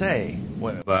going to say,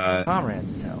 but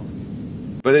Pomerantz's health.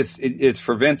 But it's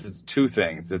for Vince, it's 2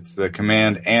 things. It's the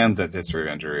command and the history of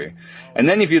injury. And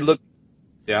then if you look,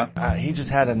 yeah. He just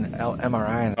had an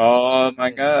MRI. Oh my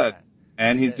God.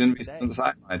 And he's going to be on the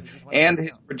sideline. And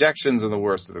his projections are the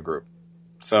worst of the group.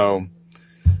 So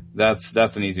that's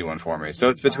an easy one for me. So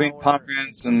it's between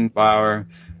Pomerantz and Bauer.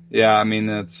 Yeah, I mean,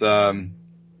 it's a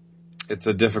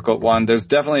difficult one. There's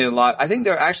definitely a lot. I think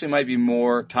there actually might be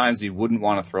more times he wouldn't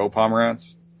want to throw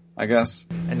Pomerantz, I guess.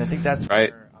 And I think that's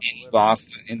right. In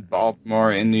Boston, in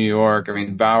Baltimore, in New York. I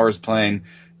mean, Bauer's playing,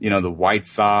 the White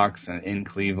Sox and in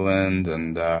Cleveland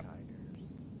and,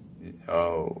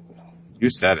 you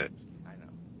said it. I know.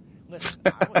 Listen, I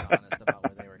was honest about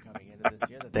where they were coming into this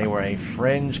year, that they were a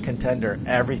fringe contender.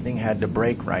 Everything had to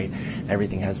break right.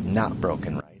 Everything has not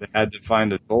broken right. They had to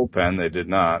find a bullpen. They did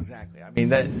not. Exactly. I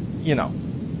mean,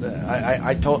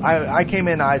 I came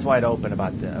in eyes wide open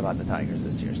about the Tigers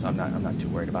this year, so I'm not too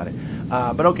worried about it.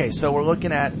 But okay, so we're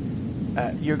looking at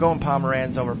you're going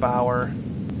Pomerantz over Bauer.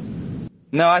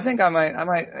 No, I think I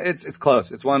might. It's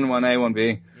close. It's 1A,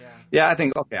 1B. Yeah, I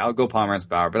think I'll go Pomerantz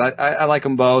Bauer, but I like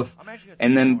them both.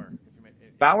 And then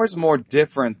Bauer's more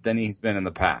different than he's been in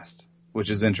the past, which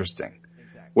is interesting.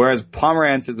 Exactly. Whereas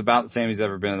Pomerantz is about the same he's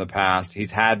ever been in the past.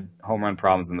 He's had home run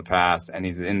problems in the past, and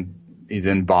he's in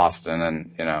Boston,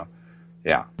 and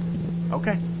yeah.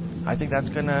 Okay. I think that's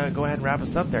going to go ahead and wrap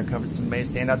us up there. Covered some May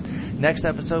standouts. Next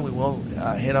episode, we will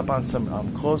hit up on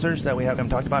some closers that we haven't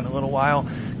talked about in a little while.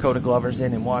 Coda Glover's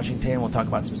in Washington. We'll talk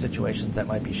about some situations that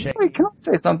might be shaky. Wait, can I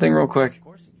say something real quick? Of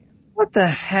course you can. What the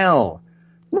hell?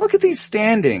 Look at these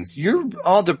standings. You're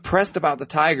all depressed about the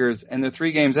Tigers and they're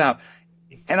 3 games out.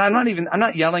 And I'm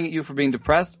not yelling at you for being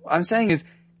depressed. What I'm saying is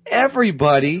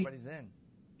everybody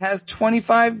has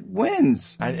 25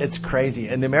 wins. It's crazy.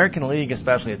 In the American League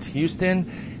especially, it's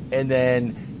Houston and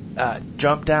then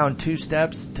jump down 2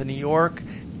 steps to New York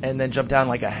and then jump down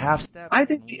like a half step. I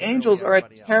think the Angels are a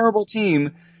terrible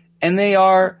team and they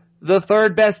are the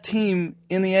 3rd best team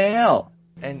in the AL.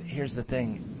 And here's the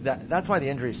thing. That's why the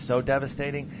injury is so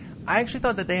devastating. I actually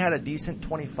thought that they had a decent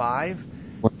 25.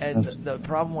 And the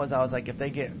problem was, I was like, if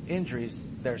they get injuries,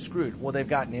 they're screwed. Well, they've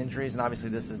gotten injuries, and obviously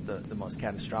this is the most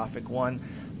catastrophic one.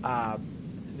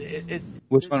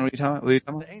 Which one were you talking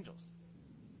about? The Angels.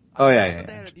 Oh, yeah.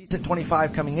 They had a decent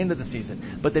 25 coming into the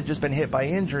season, but they've just been hit by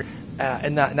injury.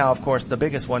 And now, of course, the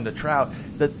biggest one to Trout.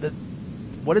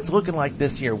 What it's looking like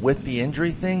this year with the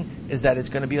injury thing is that it's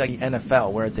going to be like the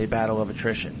NFL, where it's a battle of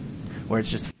attrition, where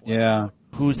it's just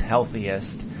who's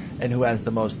healthiest and who has the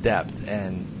most depth.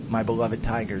 And my beloved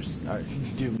Tigers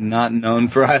do not known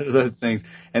for either of those things,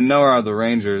 and nor are the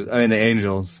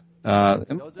Angels. Those are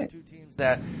 2 teams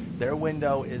that their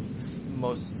window is the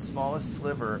most smallest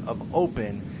sliver of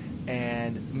open.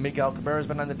 And Miguel Cabrera's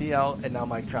been on the DL, and now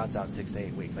Mike Trout's out 6 to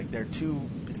 8 weeks. Like, there are 2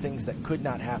 things that could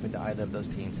not happen to either of those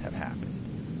teams have happened.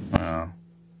 Wow.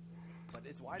 But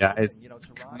it's wide open. It's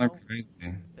kind of crazy.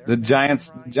 The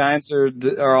Giants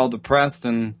are all depressed,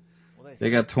 and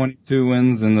they got 22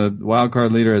 wins, and the wild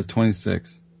card leader has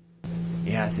 26.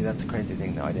 Yeah, see, that's the crazy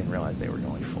thing, though. I didn't realize they were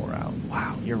only 4 out.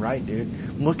 Wow, you're right,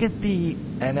 dude. Look at the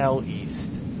NL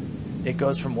East. It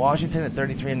goes from Washington at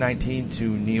 33-19 to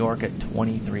New York at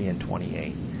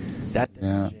 23-28. That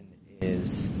division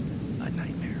is a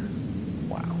nightmare.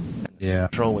 Wow. Yeah.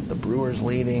 Central with the Brewers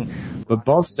leading. But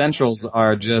both Centrals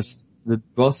are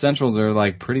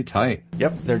like pretty tight.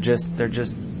 Yep, they're just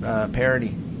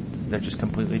parity. They're just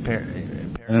completely parity.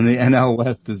 And the NL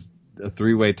West is a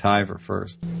 3-way tie for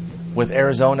first. With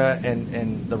Arizona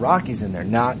and the Rockies in there,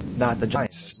 not the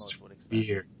Giants.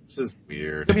 Weird. This is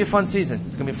weird. It's going to be a fun season.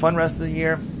 It's going to be a fun rest of the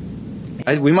year.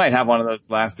 We might have one of those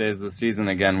last days of the season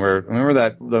again where, remember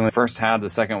that when we first had the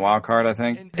second wild card, I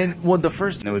think? And the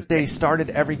first day started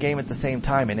every game at the same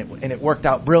time, and it worked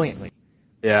out brilliantly.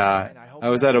 Yeah. I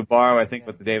was at a bar, I think,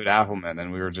 with David Appelman,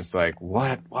 and we were just like,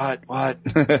 what?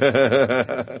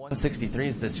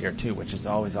 163s this year, too, which is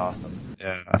always awesome.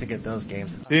 Yeah. To get those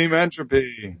games. Team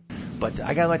entropy. But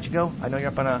I gotta let you go. I know you're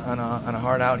up on a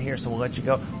hard out here, so we'll let you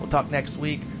go. We'll talk next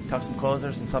week, talk some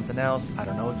closers and something else. I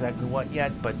don't know exactly what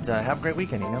yet, but have a great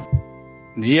weekend,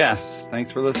 Yes.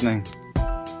 Thanks for listening.